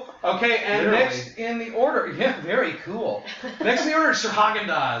 Very cool. Okay, and Literally. next in the order, yeah, very cool. Next in the order is Sir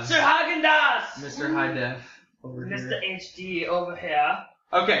Haagen-Dazs. Sir Haagen-Dazs! Mr. High Def over Mr. here. HD over here.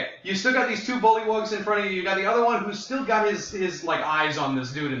 Okay, you still got these 2 bullywugs in front of you. You got the other one who's still got his like eyes on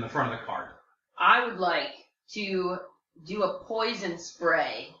this dude in the front of the cart. I would like to do a poison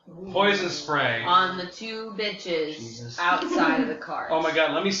spray Poison spray. on the 2 bitches Jesus. outside of the cart. Oh my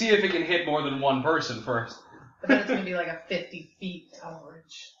god, let me see if it can hit more than one person first. I bet it's gonna be like a 50 feet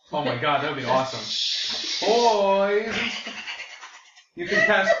coverage. Oh my god, that would be awesome. Poison. You can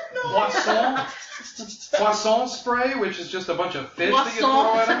cast Poisson spray, which is just a bunch of fish that you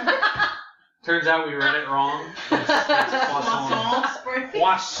throw at him. Turns out we read it wrong. It's Poisson. Spray.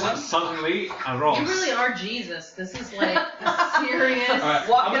 Poisson. Suddenly, I roll. You really are Jesus. This is like serious. All right, I'm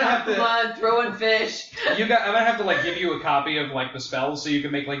Walking gonna up have the to. mud, throwing fish. I'm gonna have to like give you a copy of like the spells so you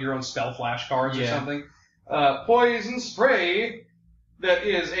can make like your own spell flashcards or Yeah. something. Poison spray. That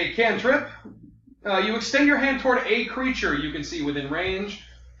is a cantrip. You extend your hand toward a creature you can see within range.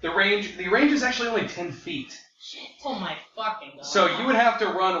 The range is actually only 10 feet. Oh my fucking god. So you would have to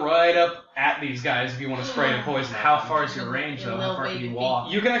run right up at these guys if you want to spray the poison. at How them. far is your range, though? How far can you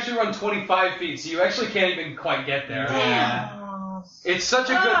walk? You can actually run 25 feet, so you actually can't even quite get there. Yeah. It's such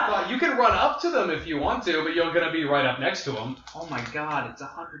a good spot. You can run up to them if you want to, but you're going to be right up next to them. Oh my god, it's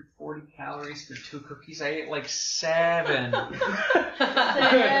 140 calories for 2 cookies. I ate like 7.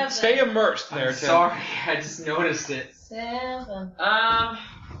 Stay immersed there, I'm Tim. sorry, I just noticed it. 7.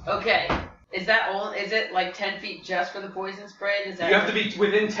 Okay. Is it like 10 feet just for the poison spray? Does that You have to be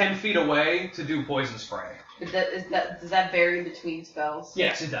within 10 feet away to do poison spray. does that vary between spells?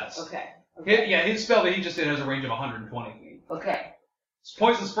 Yes, it does. Okay. His spell that he just did has a range of 120 feet. Okay.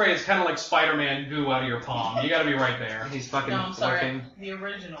 Poison spray is kind of like Spider-Man goo out of your palm. You got to be right there. He's fucking No, I'm sorry. looking. The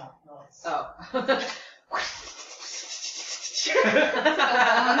original noise. Oh.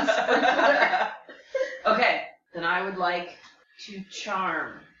 Okay. Then I would like to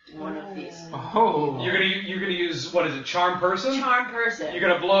charm one of these. Oh. You're gonna use what is it? Charm person. Charm person. You're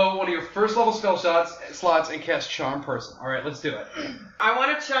gonna blow one of your first level spell slots and cast Charm Person. All right, let's do it. I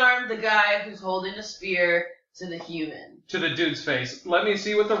want to charm the guy who's holding a spear to the human. To the dude's face. Let me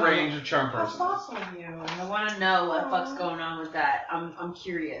see what the range of charm How person is. thoughtful of you. I want to know what the fuck's going on with that. I'm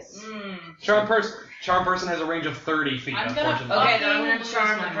curious. Charm person has a range of 30 feet, I'm gonna- unfortunately. Okay, then I'm gonna lose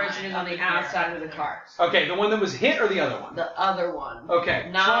charm my the person who's mind on the up in outside here. of the car. Okay, the one that was hit or the other one? The other one. Okay.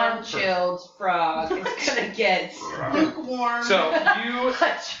 charm person. Non-chilled frog is gonna get Lukewarm. So, you...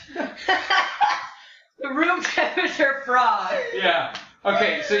 the room temperature frog. Yeah.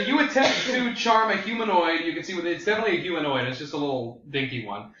 Okay, so you attempt to charm a humanoid. You can see it's definitely a humanoid. It's just a little dinky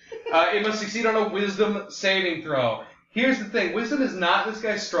one. It must succeed on a wisdom saving throw. Here's the thing. Wisdom is not this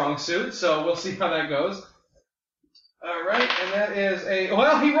guy's strong suit, so we'll see how that goes. All right, and that is a...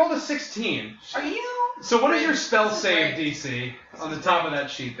 Well, he rolled a 16. Are you? So what is your spell This is save great. DC on the top of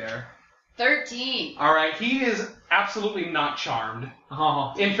that sheet there? 13. All right, he is absolutely not charmed.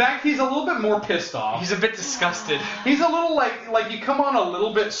 Oh. In fact, he's a little bit more pissed off. He's a bit disgusted. He's a little like you come on a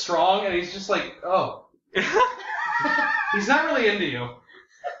little bit strong, and he's just like, oh. He's not really into you.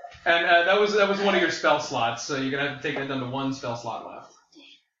 And that was one of your spell slots, so you're gonna have to take that down to one spell slot left.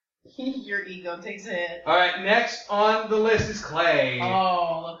 Your ego takes a hit. All right, next on the list is Clay.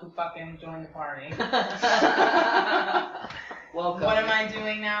 Oh, look who fucking joined the party. Welcome. What am I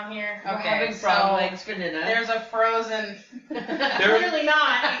doing now here? We're Okay, having frog so legs for dinner. there's a frozen. There- Clearly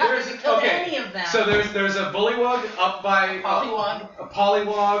not. there's- Because you killed okay, any of them. So there's a bullywug up by Pollywog. a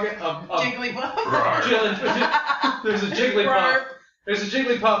pollywog, a Jigglypuff. there's a Jigglypuff. There's a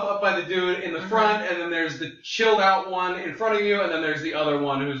Jigglypuff up by the dude in the front, and then there's the chilled out one in front of you, and then there's the other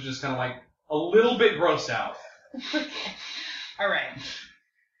one who's just kind of like a little bit grossed out. All right.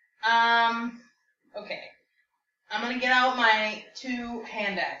 Okay. I'm gonna get out my 2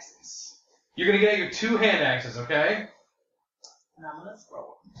 hand axes. You're gonna get your 2 hand axes, okay? And I'm gonna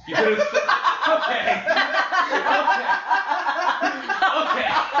throw them. You're gonna okay. Okay.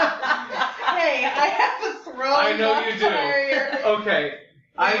 Hey, I have to throw. I know you do. modifier. Okay.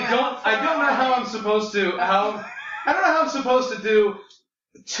 I don't know how I'm supposed to do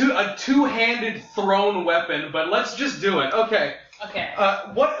a two-handed thrown weapon, but let's just do it. Okay. Okay.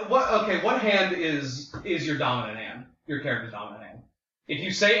 What hand is your dominant hand? Your character's dominant hand. If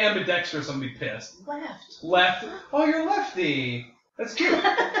you say ambidextrous, I'm gonna be pissed. Left. Oh, you're lefty. That's cute.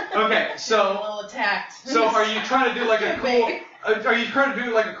 Okay, A so little attacked. so are you trying to do like a cool? Are you trying to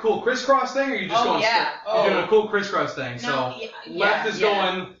do like a cool crisscross thing, or are you just Oh, going yeah. straight? You're doing a cool crisscross thing. No, So yeah, left is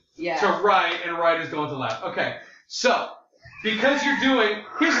going Yeah. to right, and right is going to left. Okay, so because you're doing,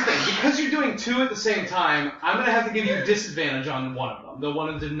 here's the thing, because you're doing 2 at the same time, I'm gonna have to give you a disadvantage on one of them, the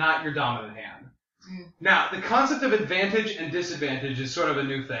one that's not your dominant hand. Now, the concept of advantage and disadvantage is sort of a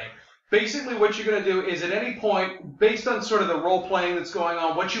new thing. Basically, what you're going to do is at any point, based on sort of the role-playing that's going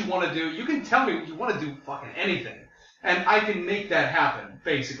on, what you want to do, you can tell me you want to do fucking anything. And I can make that happen,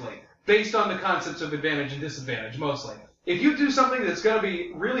 basically, based on the concepts of advantage and disadvantage, mostly. If you do something that's going to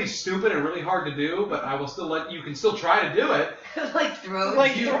be really stupid and really hard to do, but I will still you can still try to do it. Like throw.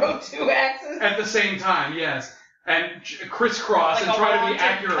 throw 2 axes. At the same time, yes. And crisscross and try to be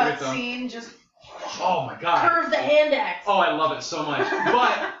accurate with them. Scene, just Oh my god. curve the hand axe. Oh, I love it so much.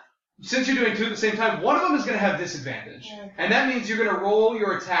 But since you're doing 2 at the same time, one of them is going to have disadvantage. Okay. And that means you're going to roll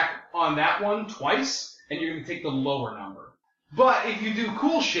your attack on that one twice, and you're going to take the lower number. But if you do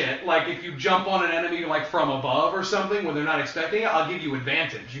cool shit, like if you jump on an enemy like from above or something when they're not expecting it, I'll give you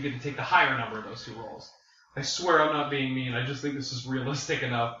advantage. You get to take the higher number of those 2 rolls. I swear I'm not being mean. I just think this is realistic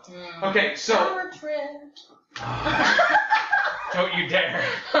enough. Okay, so Power trip. Don't you dare.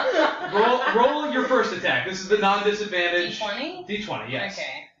 roll your first attack. This is the non-disadvantage. D20? D20, yes.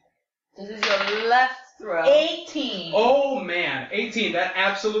 Okay. This is your left throw. 18. Oh man, 18. That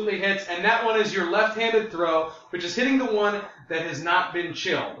absolutely hits, and that one is your left-handed throw, which is hitting the one that has not been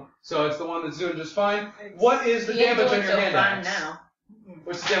chilled. So it's the one that's doing just fine. What is the He ain't damage on doing your so hand fine axe? now.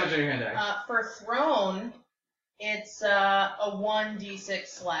 What's the damage on your hand axe? For thrown, it's a 1d6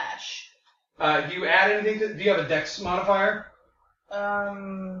 slash. Do you add anything to? Do you have a dex modifier?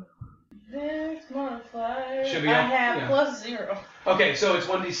 Dex modifier. Should be I up, have yeah. +0. Okay, so it's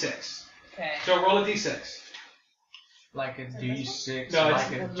 1d6. Okay. So roll a d6. Like a D6. No,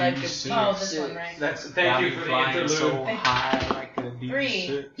 like it's- a like a D6. Oh, this one, right? That's thank you for the interlude. So high like a D6.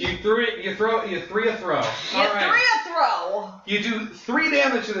 3. You threw a throw. You All right. three a throw. You do 3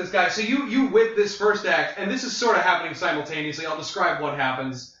 damage to this guy. So you whip this first axe, and this is sort of happening simultaneously. I'll describe what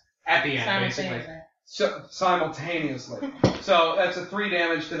happens at the end, basically. So simultaneously. So that's a 3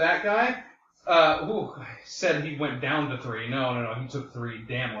 damage to that guy. I said he went down to 3. No, he took 3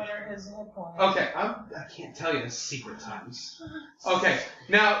 damage. What are his hit points? Okay, I can't tell you the secret times. Okay,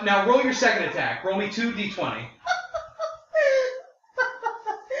 now roll your second attack. Roll me 2 d20.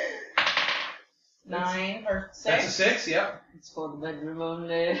 9 or 6. That's a 6, yep. It's called the bedroom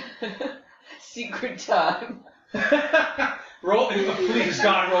only. Secret time. Roll, please,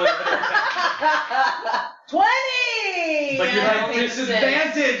 God, roll your attack. 20! But you have I think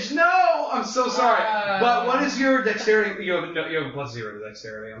disadvantage. No, I'm so sorry. But what is your dexterity? You have a +0 to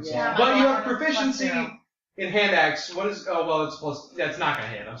dexterity. I'm sorry. Yeah, But you I have have a proficiency +0. in hand axe. What is? Oh well, it's plus. That's not gonna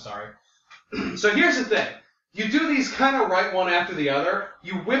hit. I'm sorry. So here's the thing. You do these kind of right one after the other.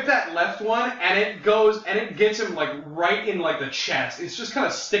 You whip that left one, and it goes, and it gets him like right in like the chest. It's just kind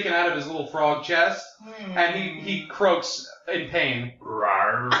of sticking out of his little frog chest, and he croaks in pain.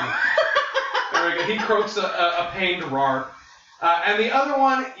 There we go. He croaks a pained roar. And the other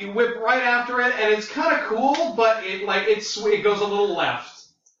one, you whip right after it, and it's kind of cool, but it goes a little left.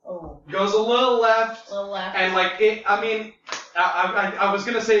 Oh. Goes a little left. A little left. And like it, I mean, I was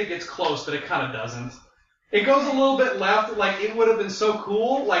gonna say it gets close, but it kind of doesn't. It goes a little bit left. Like it would have been so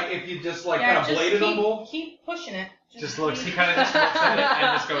cool, like if you just like kind of bladed them both. Keep pushing it. Just looks. He kind of just looks at it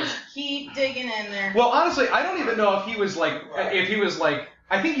and just goes. Keep digging in there. Well, honestly, I don't even know if he was like,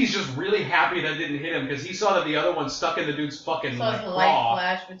 I think he's just really happy that it didn't hit him because he saw that the other one stuck in the dude's fucking So like, it's a light claw.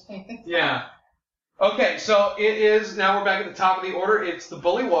 flash between. Yeah. Okay, so it is, now we're back at the top of the order, it's the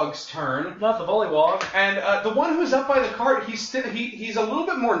Bullywug's turn. Not the bullywog. And the one who's up by the cart, he's a little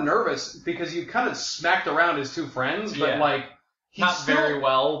bit more nervous because you kind of smacked around his two friends, but Yeah. like, he's Not still, very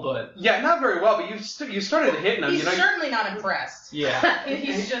well, but Yeah, not very well, but you started hitting him, He's you know. certainly not impressed. yeah.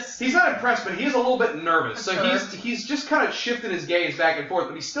 He's just. He's not impressed, but he's a little bit nervous. So Perturbed. he's just kind of shifting his gaze back and forth,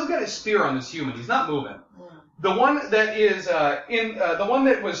 but he's still got his spear on this human. He's not moving. The one that is the one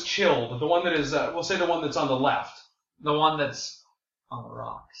that was chilled, the one that is we'll say the one that's on the left. The one that's on the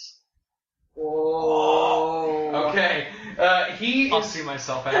rocks. Oh. Okay. He I'll is see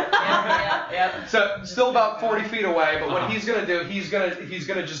myself out. Yep. so still about 40 feet away, but what he's gonna do, he's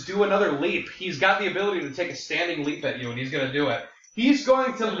gonna just do another leap. He's got the ability to take a standing leap at you, and he's gonna do it. He's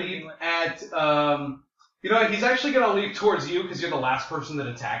going to leap at you know what, he's actually gonna leap towards you because you're the last person that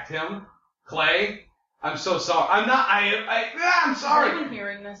attacked him. Clay, I'm so sorry. I'm sorry. Are you even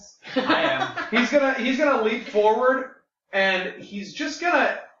hearing this? I am. He's gonna leap forward, and he's just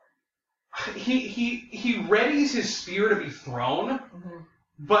gonna he readies his spear to be thrown,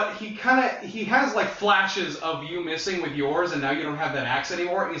 but he has like flashes of you missing with yours, and now you don't have that axe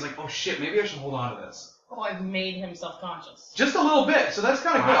anymore, and he's like, oh shit, maybe I should hold on to this. Oh, I've made him self-conscious. Just a little bit, so that's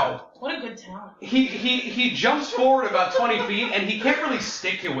kind of Wow. What a good talent. good. He jumps forward about 20 feet, and he can't really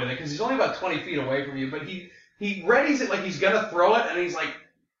stick you with it because he's only about 20 feet away from you. But he readies it like he's gonna throw it, and he's like,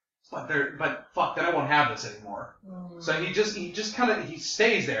 but fuck, then I won't have this anymore. So he just kind of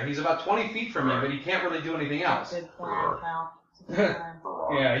stays there. He's about 20 feet from you, but he can't really do anything else. Good plan, pal. It's a good plan.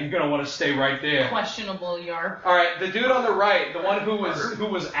 Yeah, you're gonna want to stay right there. Questionable, Yarp. All right, the dude on the right, the one who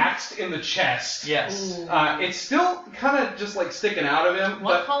was axed in the chest. Yes. Ooh. It's still kind of just like sticking out of him,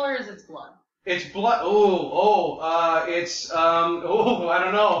 What but color is its blood? it's blood. It's I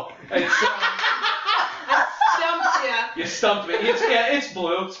don't know. It's Stumped ya. you stumped me. It's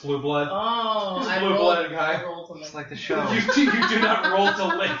blue. It's blue blood. Oh, It's I blue-blooded rolled, guy. I rolled to lick. It's like the show. You do not roll to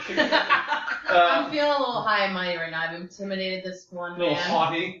lick. I'm feeling a little high and mighty right now. I've intimidated this one Little man.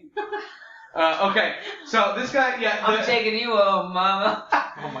 haughty. Okay, so this guy, I'm taking you home, mama.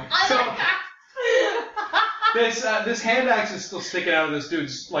 Oh my god. So this hand axe is still sticking out of this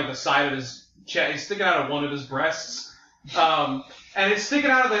dude's like the side of his chest. It's sticking out of one of his breasts, and it's sticking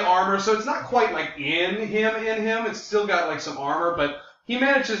out of the armor. So it's not quite like in him. It's still got like some armor, but he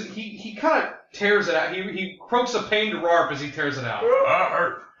manages. He kind of tears it out. He croaks a pained roar as he tears it out.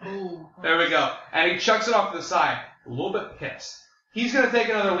 Ooh. There we go. And he chucks it off to the side, a little bit pissed. He's going to take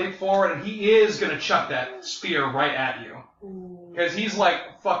another leap forward, and he is going to chuck that spear right at you. Because he's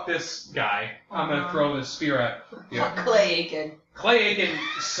like, fuck this guy. I'm going to throw this spear at you. Fuck Clay Aiken. Clay Aiken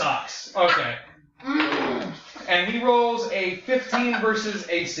sucks. Okay. And he rolls a 15 versus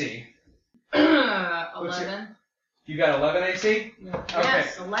AC. 11. You got 11 AC?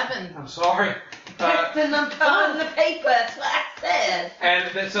 Yes, 11. I'm sorry. Captain, I'm calling the paper. That's what I said.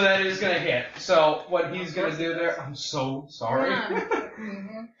 And so that is going to hit. So what he's going to do there, I'm so sorry.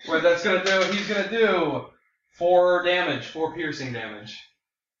 What that's going to do, he's going to do 4 piercing damage.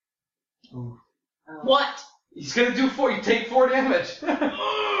 Ooh. What? He's going to do 4, you take 4 damage.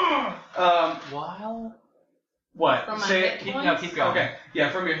 Wow. What? From my Say hit it. points? No, keep going. Okay, yeah,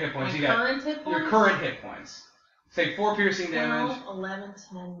 from your hit points. My You got current hit points? your current hit points. Say 4 piercing damage. 12, 11,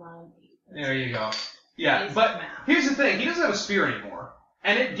 10, 9, 8. There you go. Yeah, Basic but math. here's the thing. He doesn't have a spear anymore.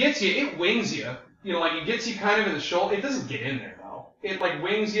 And it gets you, it wings you. You know, like it gets you kind of in the shoulder. It doesn't get in there, though. It, like,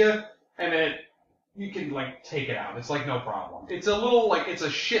 wings you, and it you can like take it out. It's like no problem. It's a little like it's a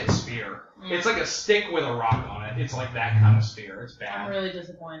shit spear. It's like a stick with a rock on it. It's like that kind of spear. It's bad. I'm really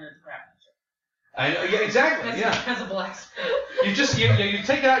disappointed at the craftsmanship. Yeah, exactly. Yeah. As a blacksmith. You just you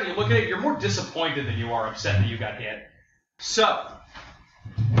take it out and you look at it. You're more disappointed than you are upset that you got hit. So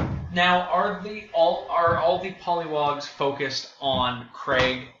now are all the polywogs focused on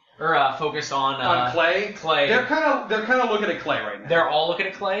Craig or focused on Clay? Clay. They're kind of looking at Clay right now. They're all looking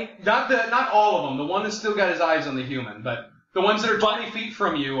at Clay. Not all of them. The one that's still got his eyes on the human, but the ones that are 20 feet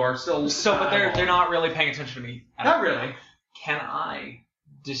from you are still. But they're not really paying attention to me. Not really. Can I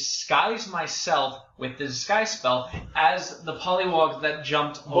disguise myself with the disguise spell as the pollywog that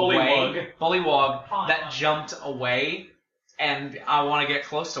jumped away? Bullywog that jumped away, and I want to get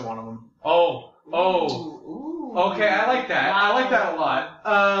close to one of them. Ooh. Okay, I like that. Wow. I like that a lot.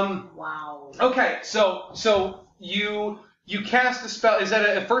 Wow. Okay, so you cast a spell. Is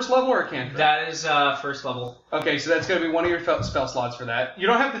that a first level or a cantrip? That is first level. Okay, so that's going to be one of your spell slots for that. You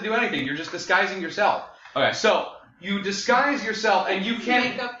don't have to do anything. You're just disguising yourself. Okay. So you disguise yourself, and you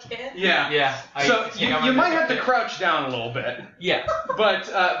can't. Makeup kit. Yeah. Yeah. So you might have to crouch down a little bit. Yeah. But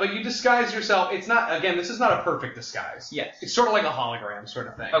you disguise yourself. It's not, again, this is not a perfect disguise. Yes. It's sort of like a hologram sort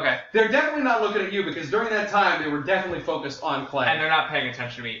of thing. Okay. They're definitely not looking at you because during that time they were definitely focused on Clay. And they're not paying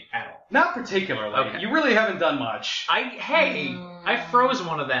attention to me at all. Not particularly. Okay. You really haven't done much. I froze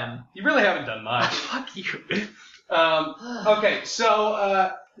one of them. You really haven't done much. Fuck you. Okay,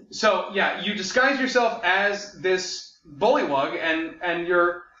 so yeah, you disguise yourself as this bullywug, and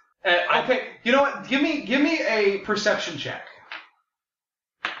you're okay. You know what? Give me a perception check.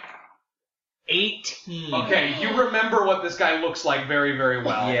 18. Okay, you remember what this guy looks like very, very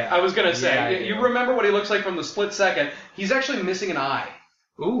well. Yeah. I was gonna say Yeah, I do. you remember what he looks like from the split second. He's actually missing an eye.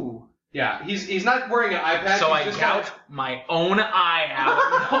 Ooh. Yeah, he's not wearing an eye patch. So he's I just gouge my own eye out.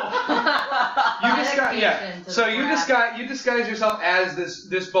 You disguise, yeah. Dedication to So the you craft. disguise yourself as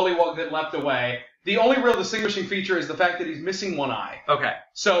this bullywug that leapt away. The only real distinguishing feature is the fact that he's missing one eye. Okay.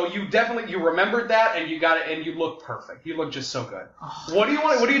 So you remembered that, and you got it, and you look perfect. You look just so good. What do you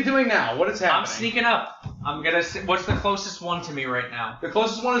want? What are you doing now? What is happening? I'm sneaking up. I'm gonna. What's the closest one to me right now? The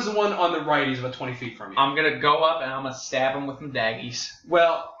closest one is the one on the right. He's about 20 feet from you. I'm gonna go up and I'm gonna stab him with my daggies.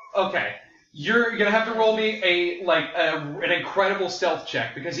 Well, okay. You're gonna have to roll me an incredible stealth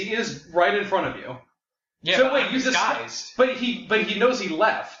check because he is right in front of you. Yeah, So but wait, I'm you just- disguised. But he knows he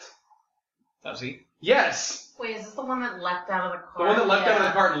left. Does he? Yes. Wait, is this the one that leapt out of the The car? one that leapt out of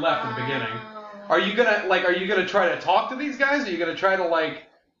the cart and left at the beginning. Are you gonna try to talk to these guys? Are you gonna try to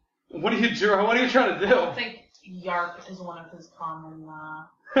what are you trying to I do? don't think Yarp is one of his common.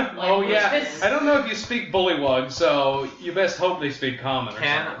 Oh yeah. languages. I don't know if you speak bullywug, so you best hope they speak common. Or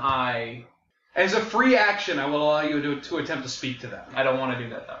Can something. I? As a free action, I will allow you to attempt to speak to them. I don't want to do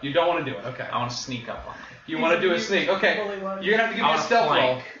that though. You don't want to do it. Okay. I want to sneak up on him. You want to do a sneak. Okay. Bullywug. You're gonna have to give I me a wanna stealth roll.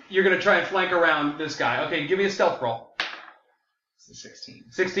 flank. You're gonna try and flank around this guy. Okay, give me a stealth roll. It's a 16.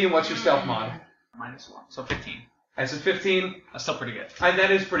 16. What's your stealth mod? -1, so 15. I said 15. That's still pretty good.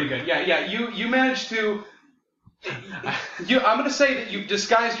 That is pretty good. Yeah. You managed to. I'm gonna say that you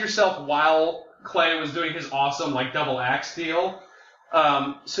disguised yourself while Clay was doing his awesome double axe deal.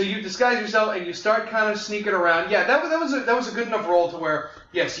 So you disguise yourself and you start kind of sneaking around. Yeah, that was a good enough roll to where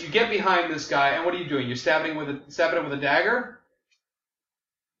yes, you get behind this guy and what are you doing? You're stabbing him with a dagger.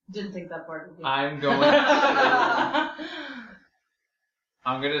 Didn't think that part would be. I'm going to.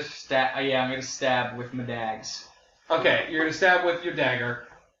 I'm gonna stab. Yeah, I'm gonna stab with my dags. Okay, you're gonna stab with your dagger.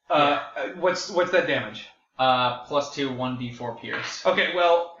 What's that damage? +2, 1d4 pierce. Okay,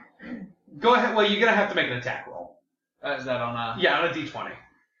 well, go ahead. Well, you're gonna have to make an attack roll. Is that on a? Yeah, on a d20.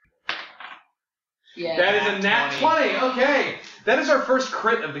 Yeah. That is a nat 20. Okay, that is our first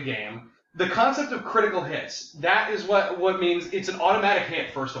crit of the game. The concept of critical hits. That is what means it's an automatic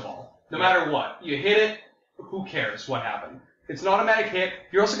hit. First of all, no matter what, you hit it. Who cares what happened? It's an automatic hit.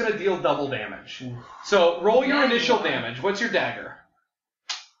 You're also going to deal double damage. So roll your initial damage. What's your dagger?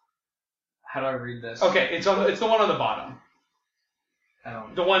 How do I read this? Okay, it's the one on the bottom. I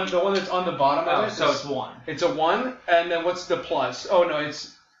don't. The one that's on the bottom of Oh, it. so it's 1. It's a 1, and then what's the plus? Oh no,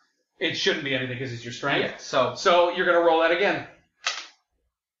 it shouldn't be anything because it's your strength. Yeah. So So you're gonna roll that again.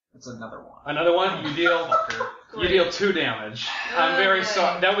 it's another 1. Another one. You deal 2 damage. I'm very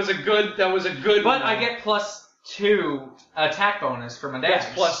sorry. That was a good. But one. I get +2 attack bonus for my dags.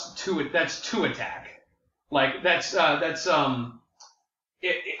 That's +2. That's 2 attack. That's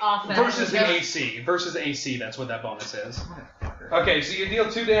Offense. versus the AC. Versus the AC. That's what that bonus is. Okay, so you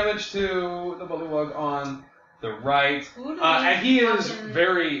deal 2 damage to the bullywug on the right, Who do and these he is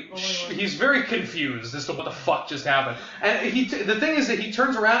fucking he's very confused as to what the fuck just happened. And the thing is that he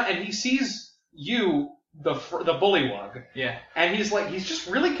turns around and he sees you, the bullywug. Yeah. And he's just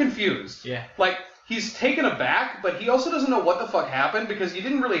really confused. Yeah. Like, he's taken aback, but he also doesn't know what the fuck happened because you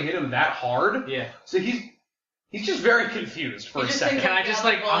didn't really hit him that hard. Yeah. So he's just very confused for a second. Can I just,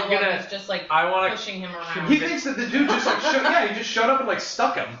 like, I'm gonna... Just, like, I wanna... pushing him around. He thinks that the dude just, like, he just showed up and, like,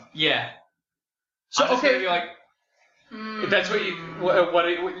 stuck him. Yeah. So, I'm just okay. gonna be like... If that's what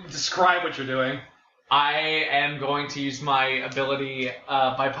you... describe what you're doing. I am going to use my ability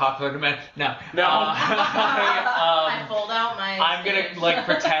by popular demand. No. No. I fold out my... I'm gonna, like,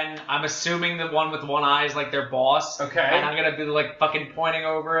 pretend... I'm assuming the one with one eye is, like, their boss. Okay. And I'm gonna be, like, fucking pointing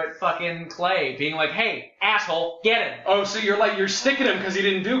over at fucking Clay, being like, hey, asshole, get him. Oh, so you're sticking him because he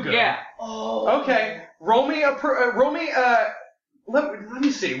didn't do good. Yeah. Oh. Okay. Roll me let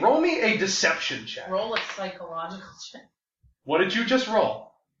me see. Roll me a deception check. Roll a psychological check. What did you just roll?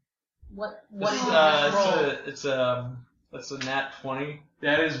 What did you just roll? It's a nat 20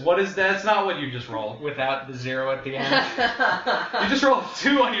 That's not what you just rolled. without the 0 at the end. You just rolled a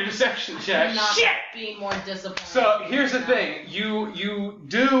 2 on your deception check. Not Shit! be more disappointed. So here's the thing. You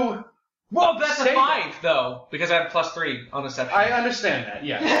do. Well, that's Say a 5 though, because I have +3 on deception. I understand that.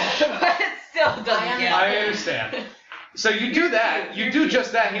 Yes. But it still doesn't get I understand. So you do that. You do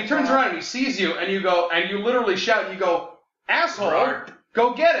just that. He turns around and he sees you, and you go, and you literally shout. You go, asshole,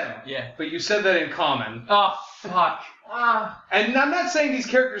 go get him. Yeah. But you said that in common. Oh fuck. And I'm not saying these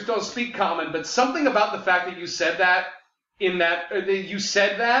characters don't speak common, but something about the fact that you said that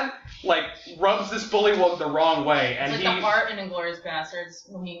like rubs this bullywug the wrong way, and it's like the part in Inglourious Bastards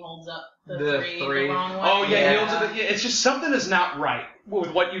when he holds up the three the wrong way. Oh yeah, he holds up it's just something is not right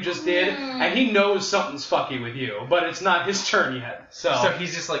with what you just did, and he knows something's fucky with you, but it's not his turn yet. So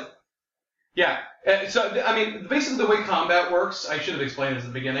he's just like, yeah. So I mean, basically the way combat works, I should have explained this at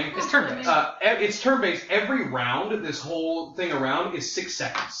the beginning. it's turn-based. It's turn-based. Every round, this whole thing around is 6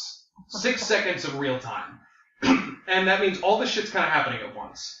 seconds. 6 seconds of real time. And that means all this shit's kind of happening at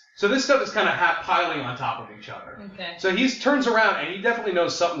once. So this stuff is kind of piling on top of each other. Okay. So he turns around and he definitely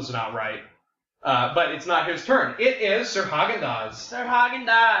knows something's not right. But it's not his turn. It is Sir Haagen-Dazs. Sir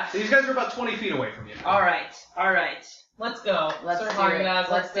Haagen-Dazs. These guys are about 20 feet away from you. All right. Let's go. Let's Sir do Haagen-Dazs,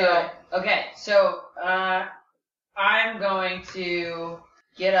 it. Let's do it. Okay, so I'm going to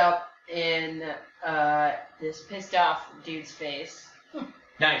get up in this pissed off dude's face.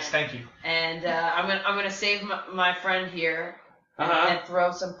 Nice, thank you. And I'm gonna save my friend here and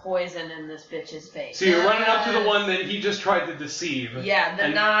throw some poison in this bitch's face. So you're running up to the one that he just tried to deceive. Yeah, the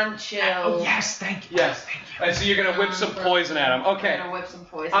non-chill. Oh yes, thank you. Yes. Thank you. And so you're gonna whip some poison at him. Okay. I'm gonna whip some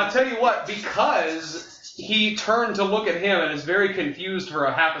poison. I'll tell you what, because he turned to look at him and is very confused for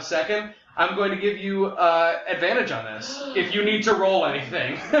a half a second, I'm going to give you advantage on this if you need to roll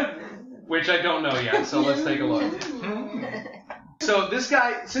anything, which I don't know yet. So let's take a look. So this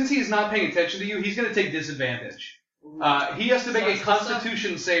guy, since he's not paying attention to you, he's going to take disadvantage. He has to make a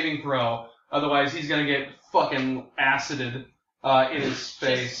Constitution saving throw, otherwise he's going to get fucking acided in his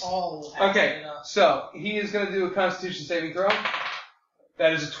face. Okay, so he is going to do a Constitution saving throw.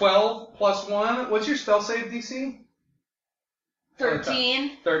 That is a 12 plus 1. What's your spell save DC?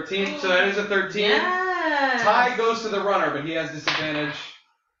 13. 13. So that is a 13. Yes. Ty goes to the runner, but he has disadvantage.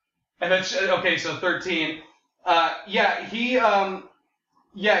 And that's okay. So 13.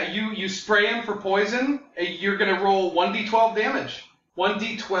 You spray him for poison. You're gonna roll 1d12 damage.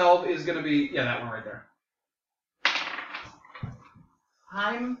 1d12 is gonna be that one right there.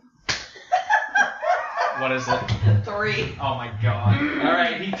 What is it? 3. Oh my god. All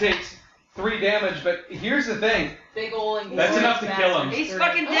right, he takes 3 damage, but here's the thing. Big ol' That's enough to kill him. He's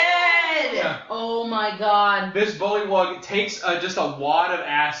fucking dead! Yeah. Oh my god. This bullywug takes just a wad of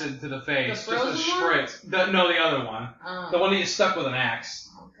acid to the face. The just a frozen spritz. The other one. The one that you stuck with an axe.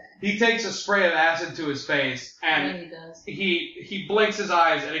 Okay. He takes a spray of acid to his face, and he does. he blinks his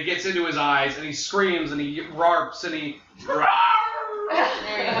eyes, and it gets into his eyes, and he screams, and he yarps, and he...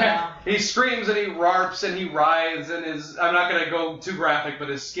 There you go. He screams and he yarps and he writhes and I'm not going to go too graphic, but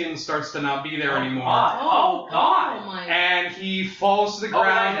his skin starts to not be there anymore. Oh god. Oh my. And he falls to the Oh,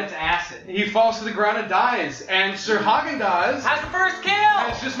 ground. that's acid. He falls to the ground and dies. And Sir Haagen-Dazs Has the first kill!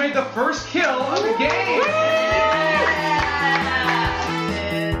 has just made the first kill of the game.